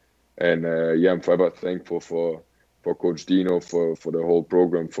came. And I'm forever thankful for Coach Dino, for the whole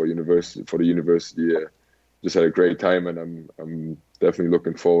program, for the university. Just had a great time, and I'm definitely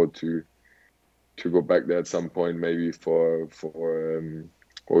looking forward to go back there at some point, maybe for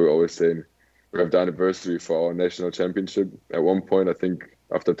what we always saying. We have the anniversary for our national championship at one point, I think,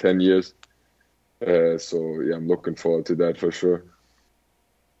 after 10 years. I'm looking forward to that for sure.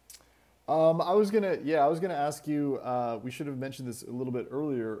 I was gonna ask you. We should have mentioned this a little bit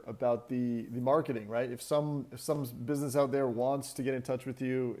earlier about the marketing, right? If some business out there wants to get in touch with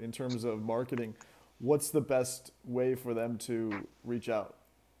you in terms of marketing, what's the best way for them to reach out?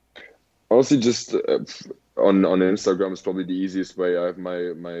 Honestly, just on Instagram is probably the easiest way. I have my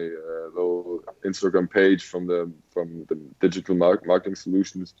little Instagram page from the digital marketing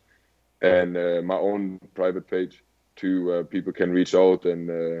solutions, and my own private page too. People can reach out,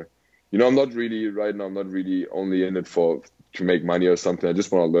 and I'm not really only in it to make money or something. I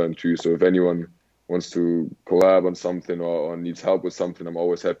just want to learn too. So if anyone wants to collab on something or needs help with something, I'm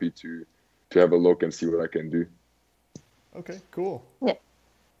always happy to have a look and see what I can do. Okay, cool. Yeah.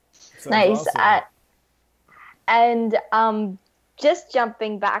 Sounds nice. awesome. And just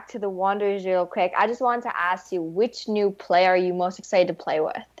jumping back to the Wanderers real quick, I just wanted to ask you, which new player are you most excited to play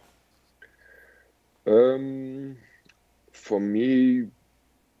with? For me,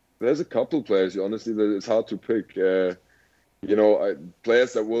 there's a couple players. Honestly, it's hard to pick. Players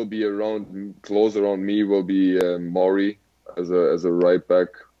that will be close around me will be Maury as a right back.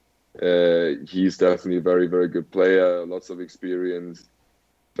 He's definitely a very, very good player. Lots of experience,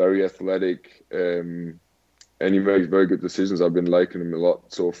 very athletic, and he makes very good decisions. I've been liking him a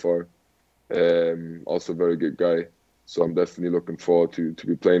lot so far. Also a very good guy. So I'm definitely looking forward to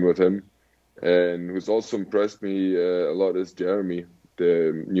be playing with him. And who's also impressed me a lot is Jeremy,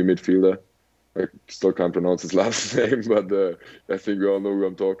 the new midfielder. I still can't pronounce his last name, but I think we all know who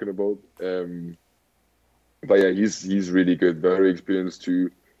I'm talking about. But yeah, he's really good, very experienced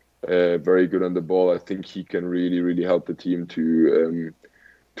too, very good on the ball. I think he can really, really help the team to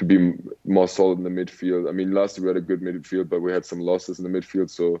be more solid in the midfield. I mean, last year we had a good midfield, but we had some losses in the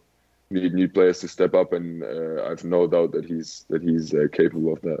midfield, so we need new players to step up, and I've no doubt that he's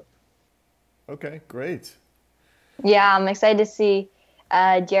capable of that. Okay, great. Yeah, I'm excited to see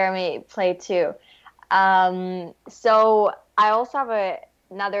Jeremy play too. So I also have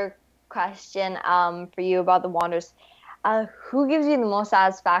another question for you about the Wanderers. Who gives you the most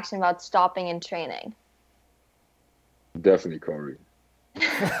satisfaction about stopping and training? Definitely Corey.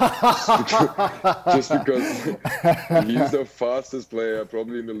 just because he's the fastest player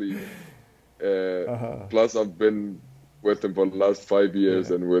probably in the league. Plus, I've been with him for the last 5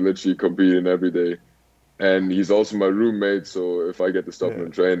 years, and we're literally competing every day. And he's also my roommate, so if I get to stop him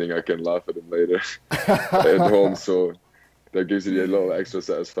in training, I can laugh at him later at home. So that gives you a little extra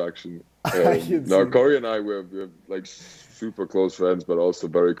satisfaction. Now, Corey and I, we're like super close friends, but also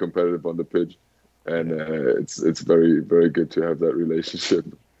very competitive on the pitch. And it's very, very good to have that relationship.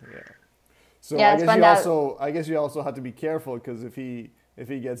 Yeah. So I guess you also have to be careful, because if he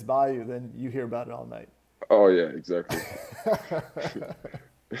gets by you, then you hear about it all night. Oh yeah, exactly.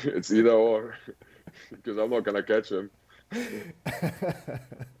 It's either or, because I'm not gonna catch him.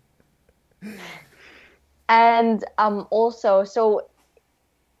 And also, so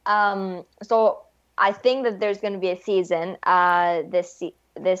I think that there's going to be a season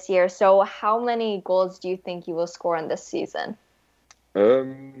this year. So how many goals do you think you will score in this season?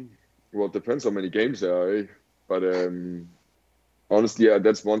 Well, it depends how many games there are, eh? But honestly, yeah,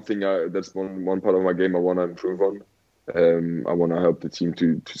 that's one thing. That's one part of my game I want to improve on. I want to help the team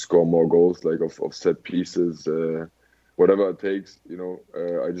to score more goals, like of set pieces, whatever it takes.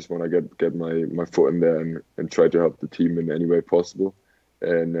 I just want to get my foot in there and try to help the team in any way possible.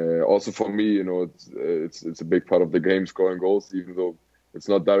 And also for me, it's a big part of the game, scoring goals, even though it's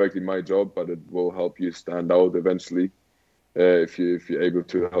not directly my job, but it will help you stand out eventually if you're able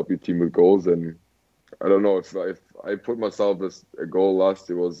to help your team with goals. And I don't know, if I put myself as a goal last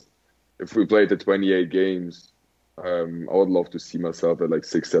year was, if we played the 28 games, I would love to see myself at like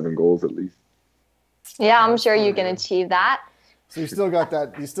 6-7 goals at least. Yeah, I'm sure you can achieve that. So you still got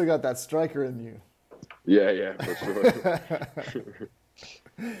that striker in you. Yeah, for sure.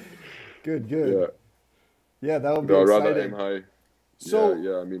 Good. Yeah, that would be exciting. I'd rather aim high.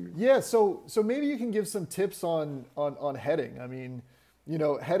 So so maybe you can give some tips on heading. I mean,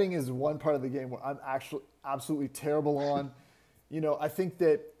 heading is one part of the game where I'm actually absolutely terrible on. I think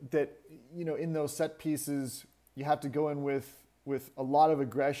that in those set pieces, you have to go in with a lot of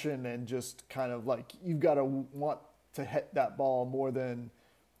aggression and just kind of like you've got to want to hit that ball more than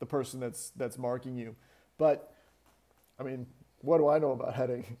the person that's marking you. But I mean, what do I know about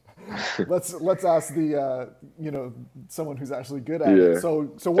heading? let's ask the someone who's actually good at it.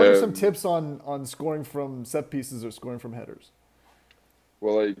 So what are some tips on scoring from set pieces or scoring from headers?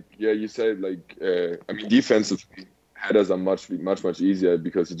 Well, like you said, like I mean, defensively, headers are much easier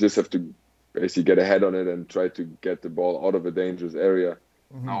because you just have to basically get a head on it and try to get the ball out of a dangerous area.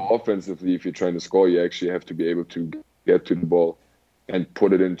 Mm-hmm. Now, offensively, if you're trying to score, you actually have to be able to get to the ball and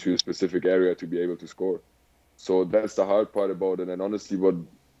put it into a specific area to be able to score. So that's the hard part about it. And honestly, what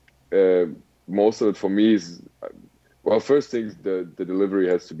most of it for me is, well, first thing, the delivery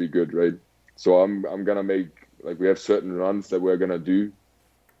has to be good, right? So I'm gonna make, like, we have certain runs that we're gonna do,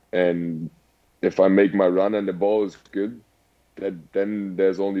 and if I make my run and the ball is good, then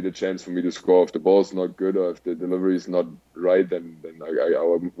there's only the chance for me to score. If the ball's not good or if the delivery is not right, then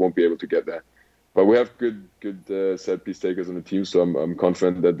I won't be able to get there. But we have good set piece takers on the team, so I'm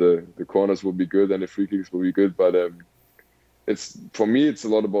confident that the corners will be good and the free kicks will be good. But it's, for me, it's a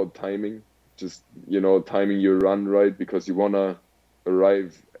lot about timing. Just, timing your run right, because you want to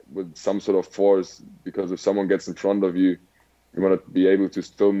arrive with some sort of force, because if someone gets in front of you, you want to be able to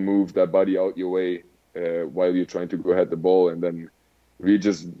still move that body out your way while you're trying to go ahead the ball, and then we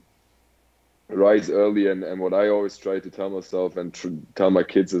just rise early. And what I always try to tell myself and tell my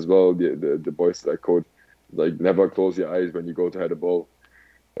kids as well, the boys that I coach, like, never close your eyes when you go to head a ball.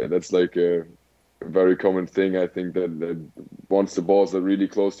 And that's like a very common thing. I think that once the balls are really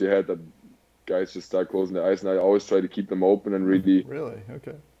close to your head, that guys just start closing their eyes. And I always try to keep them open and really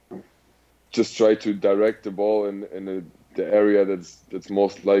just try to direct the ball in the area that's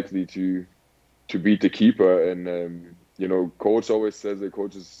most likely to beat the keeper. And coach always says, the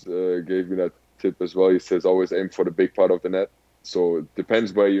coaches gave me that tip as well. He says always aim for the big part of the net. So it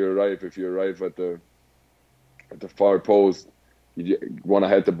depends where you arrive. If you arrive at the far post, you want to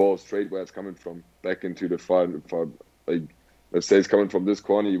head the ball straight where it's coming from, back into the far, like, let's say it's coming from this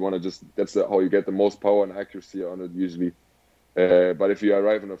corner, you want to that's how you get the most power and accuracy on it usually. But if you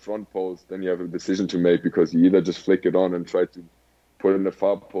arrive on the front post, then you have a decision to make, because you either just flick it on and try to put it in the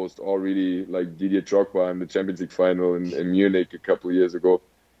far post, or really like Didier Drogba in the Champions League final in Munich a couple of years ago,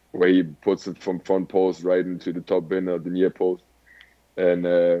 where he puts it from front post right into the top bin or the near post.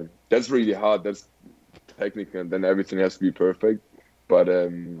 And that's really hard. That's technical, and then everything has to be perfect. But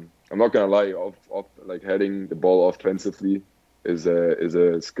I'm not gonna lie, like heading the ball offensively is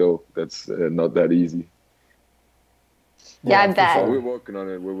a skill that's not that easy. Yeah, I bet. So we're working on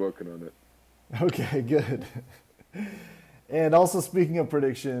it. Okay, good. And also, speaking of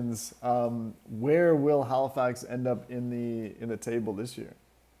predictions, where will Halifax end up in the table this year?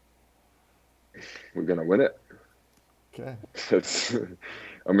 We're gonna win it. Okay.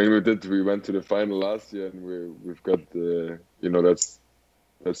 I mean, we went to the final last year, and we've got the, that's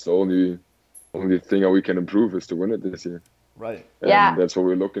the only thing that we can improve, is to win it this year. Right. And that's what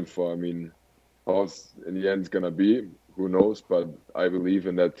we're looking for. I mean, how it's in the end gonna be, who knows? But I believe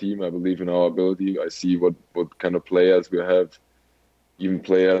in that team. I believe in our ability. I see what kind of players we have. Even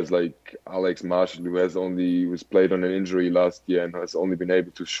players like Alex Marshall, who was played on an injury last year and has only been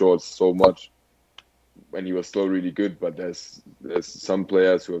able to short so much when he was still really good. But there's some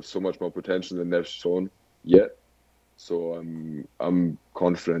players who have so much more potential than they've shown yet. So I'm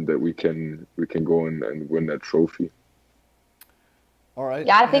confident that we can go and win that trophy. All right.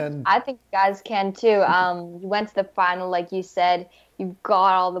 Yeah, I think you guys can too. You went to the final, like you said. You've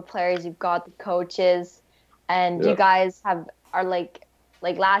got all the players, you've got the coaches, and you guys are like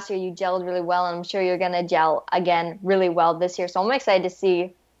last year you gelled really well, and I'm sure you're gonna gel again really well this year. So I'm excited to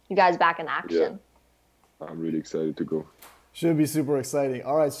see you guys back in action. Yeah. I'm really excited to go. Should be super exciting.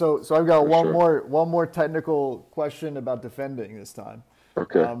 All right, so I've got one more technical question about defending this time.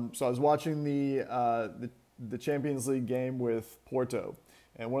 Okay. So I was watching the Champions League game with Porto,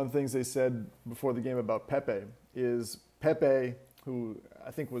 and one of the things they said before the game about Pepe is Pepe, who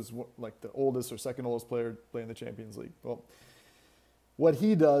I think was like the oldest or second oldest player playing the Champions League. Well, what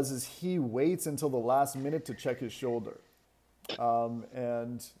he does is he waits until the last minute to check his shoulder,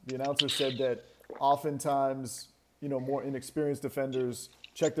 and the announcer said that oftentimes, more inexperienced defenders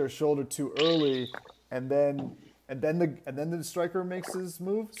check their shoulder too early, and then the striker makes his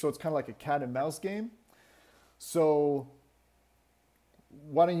move. So it's kind of like a cat and mouse game. So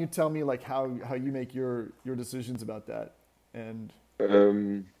why don't you tell me like how you make your decisions about that, and how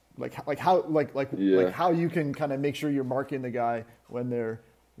you can kind of make sure you're marking the guy when they're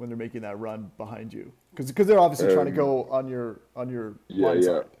making that run behind you, because they're obviously trying to go on your line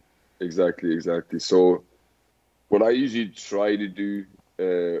side. Exactly. So what I usually try to do,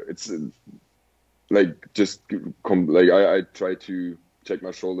 it's like just I try to check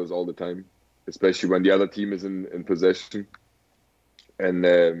my shoulders all the time, especially when the other team is in possession. And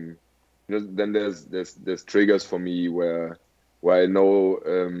then there's triggers for me where I know,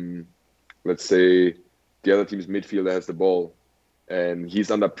 let's say the other team's midfielder has the ball and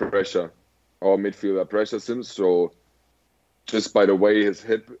he's under pressure. Our midfielder pressures him, so just by the way his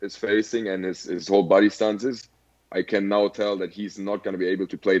hip is facing and his whole body stance is, I can now tell that he's not going to be able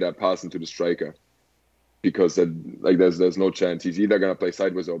to play that pass into the striker, because there's no chance. He's either going to play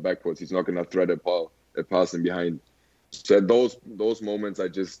sideways or backwards. He's not going to thread a pass in behind. So at those moments, I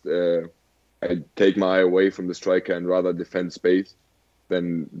just I take my eye away from the striker and rather defend space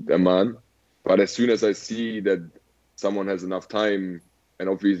than a man. But as soon as I see that someone has enough time, and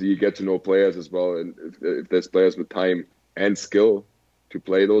obviously you get to know players as well, and if there's players with time and skill to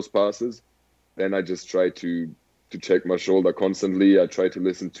play those passes, then I just try to check my shoulder constantly. I try to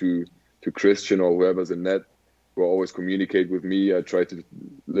listen to Christian or whoever's in net, who always communicate with me. I try to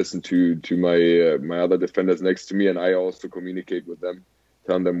listen to my other defenders next to me, and I also communicate with them,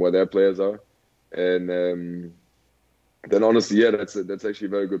 telling them where their players are. And then honestly, yeah, that's actually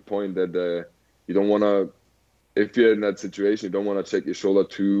a very good point, that you don't want to, if you're in that situation, you don't want to check your shoulder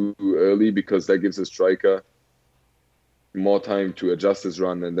too early, because that gives a striker more time to adjust his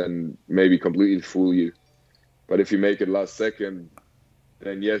run and then maybe completely fool you. But if you make it last second,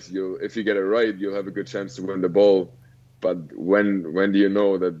 then yes, if you get it right, you'll have a good chance to win the ball. But when do you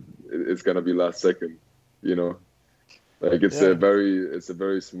know that it's gonna be last second? You know, like it's a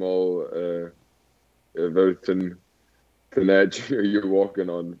very small, a very thin edge you're walking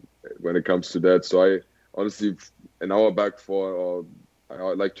on when it comes to that. So I honestly, in our back four, or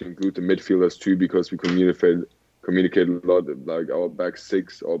I like to include the midfielders too, because we communicate a lot. Like our back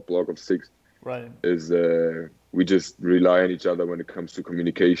six or block of six, right, is we just rely on each other when it comes to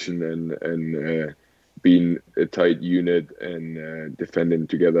communication and being a tight unit and defending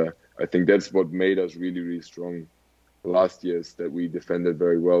together. I think that's what made us really, really strong last year, is that we defended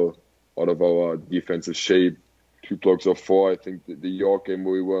very well out of our defensive shape. 2 blocks of 4. I think the York game,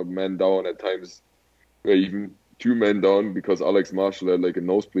 we were man down at times, even 2 men down, because Alex Marshall had like a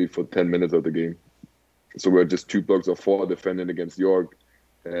nosebleed for 10 minutes of the game. So we're just 2 blocks of 4 defending against York.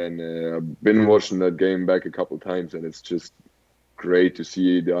 And I've been watching that game back a couple of times, and it's just great to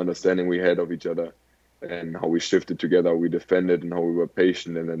see the understanding we had of each other and how we shifted together, we defended, and how we were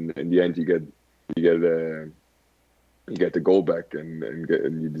patient. And then in the end, you get the goal back, and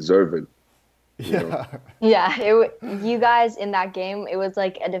you deserve it. Yeah. Yeah, you guys in that game, it was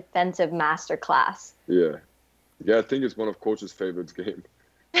like a defensive masterclass. Yeah, I think it's one of Coach's favorite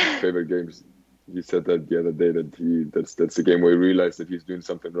games. He said that the other day, that that's the game where he realized that he's doing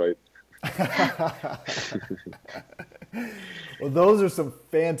something right. Well, those are some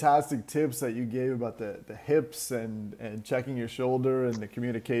fantastic tips that you gave about the hips and checking your shoulder and the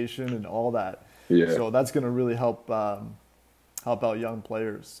communication and all that. Yeah. So that's going to really help out young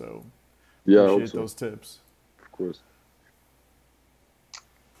players. So yeah, appreciate those tips. Of course.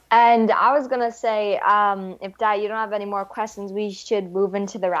 And I was going to say, if you don't have any more questions, we should move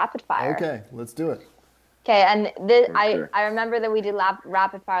into the rapid fire. Okay, let's do it. Okay, and I remember that we did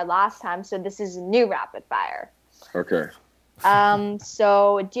rapid fire last time, so this is a new rapid fire. Okay.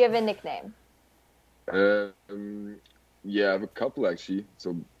 So do you have a nickname? Yeah, I have a couple actually.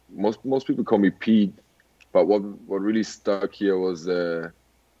 So most people call me Pete, but what really stuck here was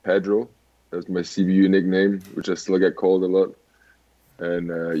Pedro. That's my CBU nickname, which I still get called a lot.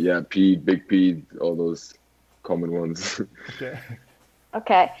 And yeah, Pete, Big Pete, all those common ones.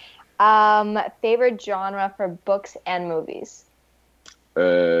 Okay. Favorite genre for books and movies?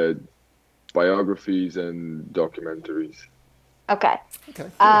 Biographies and documentaries. Okay.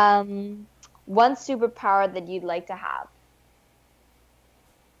 Cool. One superpower that you'd like to have?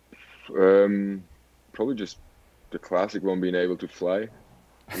 Probably just the classic one, being able to fly.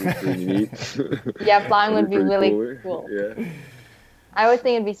 It's really neat. Yeah, flying would be really cool. Yeah. I would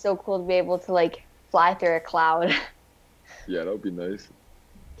think it'd be so cool to be able to like fly through a cloud. Yeah, that would be nice.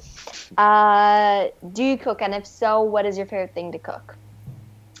 Do you cook? And if so, what is your favorite thing to cook?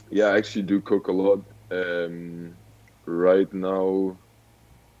 Yeah, I actually do cook a lot. Right now,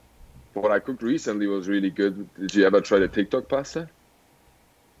 what I cooked recently was really good. Did you ever try the TikTok pasta?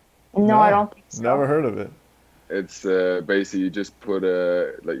 No, I don't think so. Never heard of it. It's basically you just put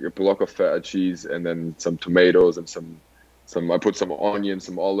like a block of feta cheese and then some tomatoes and some. I put some onions,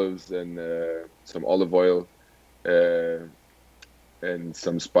 some olives, and some olive oil, and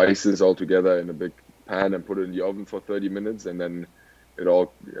some spices all together in a big pan, and put it in the oven for 30 minutes. And then it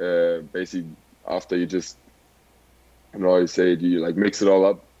all basically, after you just And I always say, do you like mix it all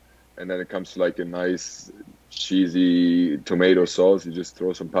up, and then it comes to like a nice cheesy tomato sauce. You just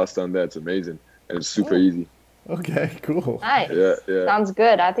throw some pasta on there. It's amazing, and it's super easy. Okay, cool. Nice. Yeah, yeah. Sounds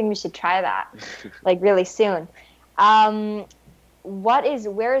good. I think we should try that like really soon. Um, where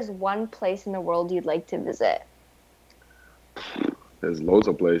is one place in the world you'd like to visit? There's loads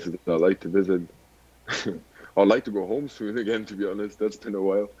of places that I like to visit. I'd like to go home soon again, to be honest. That's been a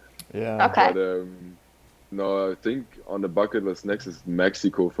while. Yeah. Okay. But no, I think on the bucket list next is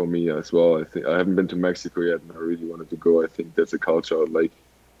Mexico for me as well. I think I haven't been to Mexico yet, and I really wanted to go. I think that's a culture I'd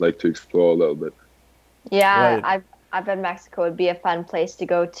like to explore a little bit. Yeah, Right. I've been Mexico. Would be a fun place to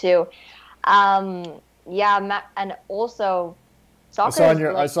go to. Yeah, and also soccer is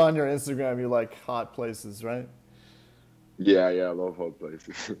I like, saw on your Instagram you like hot places, right? Yeah, I love hot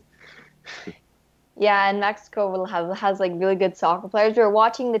places. yeah, and Mexico has like really good soccer players. We were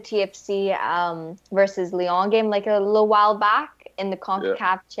watching the TFC versus Leon game like a little while back in the Yeah,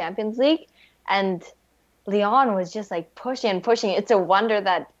 CONCACAF Champions League, and Leon was just like pushing. It's a wonder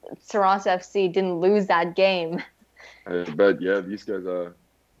that Toronto FC didn't lose that game. I bet. Yeah, these guys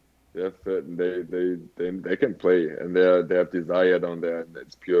they're fit and they can play, and they have desire down there, and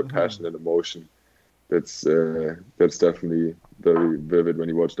it's pure passion and emotion. That's definitely very vivid when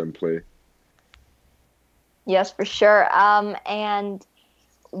you watch them play. Yes, for sure. And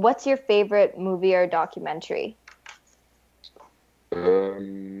what's your favorite movie or documentary?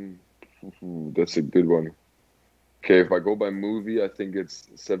 Um, that's a good one. Okay, if I go by movie, I think it's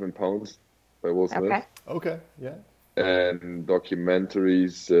 7 Pounds by Will Smith. Okay. Okay, yeah. And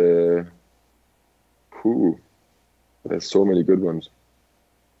documentaries, there's so many good ones.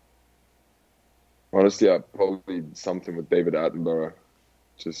 Honestly, probably something with David Attenborough.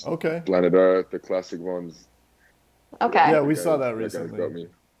 Just Okay. Planet Earth, the classic ones. Okay. Yeah, we saw that That guy's recently. got me.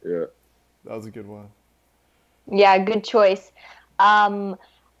 Yeah. That was a good one. Yeah, good choice. Are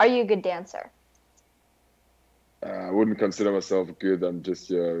you a good dancer? I wouldn't consider myself good. I'm just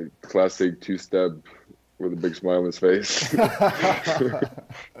your classic two-step with a big smile on his face.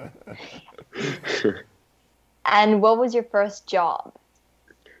 And what was your first job?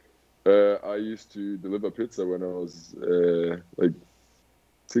 I used to deliver pizza when I was like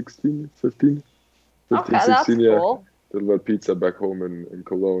 16, 15, Okay, 16, that's yeah. cool. Delivered pizza back home in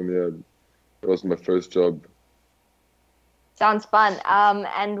Cologne, yeah. That was my first job. Sounds fun.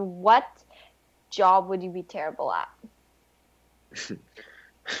 And what job would you be terrible at?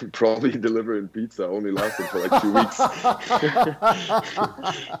 Probably delivering pizza, only lasted for like 2 weeks.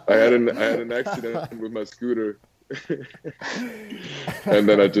 I had an accident with my scooter. And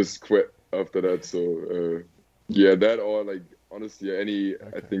then I just quit after that. So yeah, that or like honestly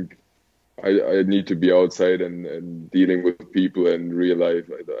I think I need to be outside and dealing with people in real life.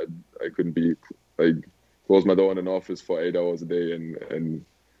 I couldn't be like close my door in an office for 8 hours a day and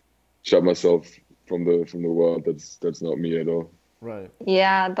shut myself from the world. That's not me at all. Right.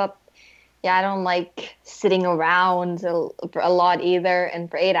 Yeah, I don't like sitting around a lot either, and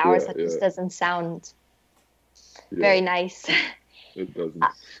for 8 hours that just doesn't sound very nice. It doesn't.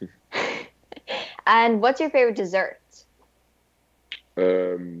 And what's your favorite dessert?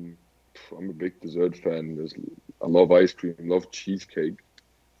 I'm a big dessert fan. I love ice cream, love cheesecake.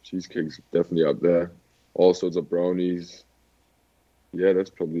 Cheesecake's definitely up there. All sorts of brownies. Yeah, that's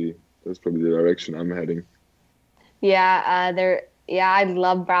probably the direction I'm heading. Yeah, I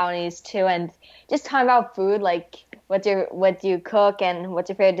love brownies too. And just talking about food, like what do you cook and what's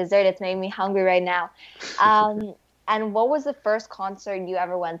your favorite dessert? It's making me hungry right now. And what was the first concert you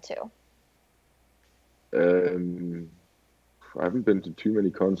ever went to? I haven't been to too many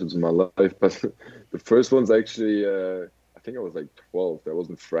concerts in my life, but the first one's actually I think I was like 12. That was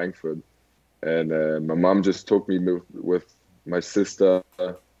in Frankfurt, and my mom just took me with my sister,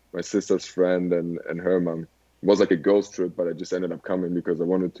 my sister's friend, and her mom. It was like a ghost trip, but I just ended up coming because I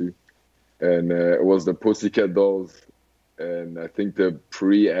wanted to. And it was the Pussycat Dolls, and I think the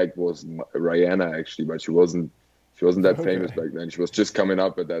pre-act was Rihanna actually, but she wasn't that famous back then. She was just coming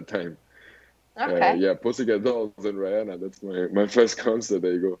up at that time. Okay. Yeah, Pussycat Dolls and Rihanna. That's my first concert.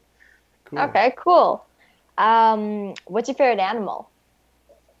 There you go. Cool. Okay, cool. What's your favorite animal?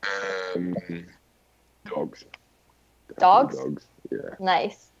 Dogs. Dogs? Dogs. Yeah.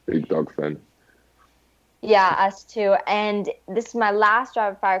 Nice. Big dog fan. Yeah, us too. And this is my last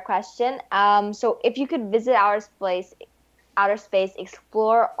rapid fire question. So if you could visit outer space,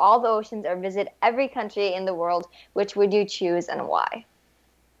 explore all the oceans, or visit every country in the world, which would you choose and why?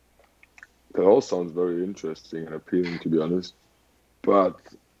 That all sounds very interesting and appealing, to be honest. But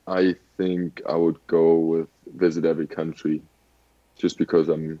I think I would go with visit every country, just because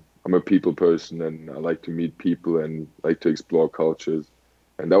I'm I'm a people person, and I like to meet people and like to explore cultures.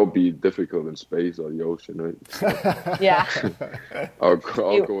 And that would be difficult in space or the ocean, right? So Yeah. I'll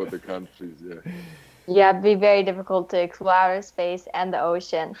go with the countries, yeah. Yeah, it'd be very difficult to explore outer space and the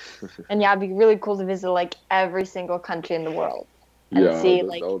ocean. And yeah, it'd be really cool to visit like every single country in the world and Yeah, see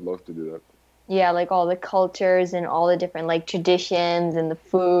like, I would love to do that. yeah, like all the cultures and all the different like traditions and the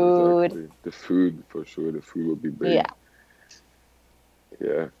food. Exactly. The food, for sure. The food would be big. Yeah.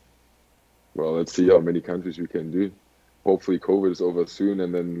 Yeah. Well, let's see how many countries we can do. Hopefully COVID is over soon,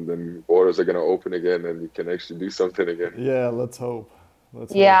 and then borders are going to open again and you can actually do something again. Yeah, let's hope.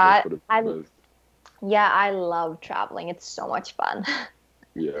 Let's Yeah, hope. I love traveling. It's so much fun.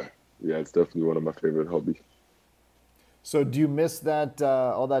 Yeah. Yeah, it's definitely one of my favorite hobbies. So do you miss that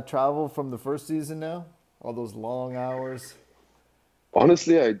all that travel from the first season now? All those long hours?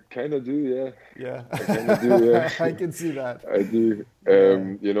 Honestly, I kind of do, yeah. Yeah. I kind of do, yeah. I can see that. I do.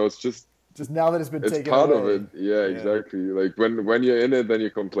 Yeah. You know, it's just now that it's been taken part away. of it. Yeah, exactly. Like when you're in it, then you're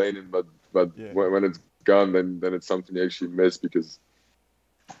complaining, but Yeah. when it's gone, then it's something you actually miss because,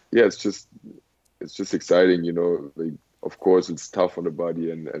 yeah, it's just exciting, you know. Like, of course, it's tough on the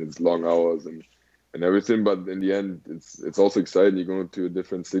body and it's long hours and everything, but in the end, it's also exciting. You go to a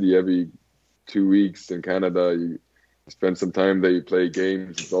different city every 2 weeks in Canada. You spend some time there. You play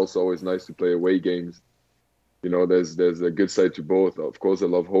games. It's also always nice to play away games. You know, there's a good side to both. Of course, I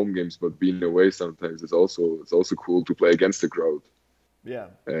love home games, but being away sometimes it's also cool to play against the crowd. Yeah.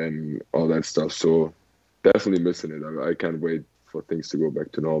 And all that stuff. So definitely missing it. I can't wait for things to go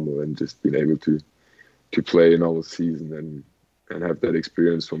back to normal and just being able to play a normal season and have that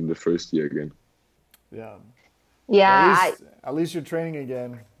experience from the first year again. Yeah. Yeah. At least you're training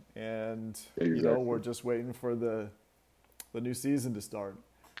again, and Exactly. you know, we're just waiting for the new season to start.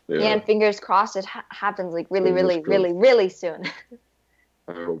 Yeah, and fingers crossed it happens like really, Fingers really, crossed. really, really soon.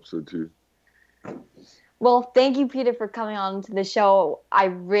 I hope so too. Well, thank you, Peter, for coming on to the show. I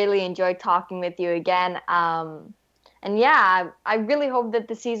really enjoyed talking with you again. And yeah, I really hope that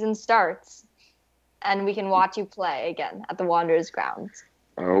the season starts and we can watch you play again at the Wanderers grounds.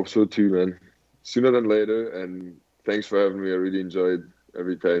 I hope so too, man. Sooner than later. And thanks for having me. I really enjoyed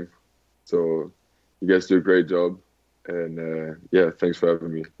every time. So you guys do a great job. And yeah, thanks for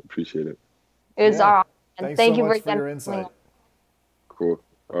having me. Appreciate it. It was our honor. And Thanks so you much for your insight. Cool.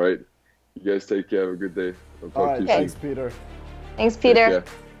 All right. You guys take care. Have a good day. I'll talk to you soon. Thanks, Peter. Thanks, Peter.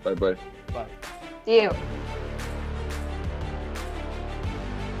 Bye-bye. Bye. See you.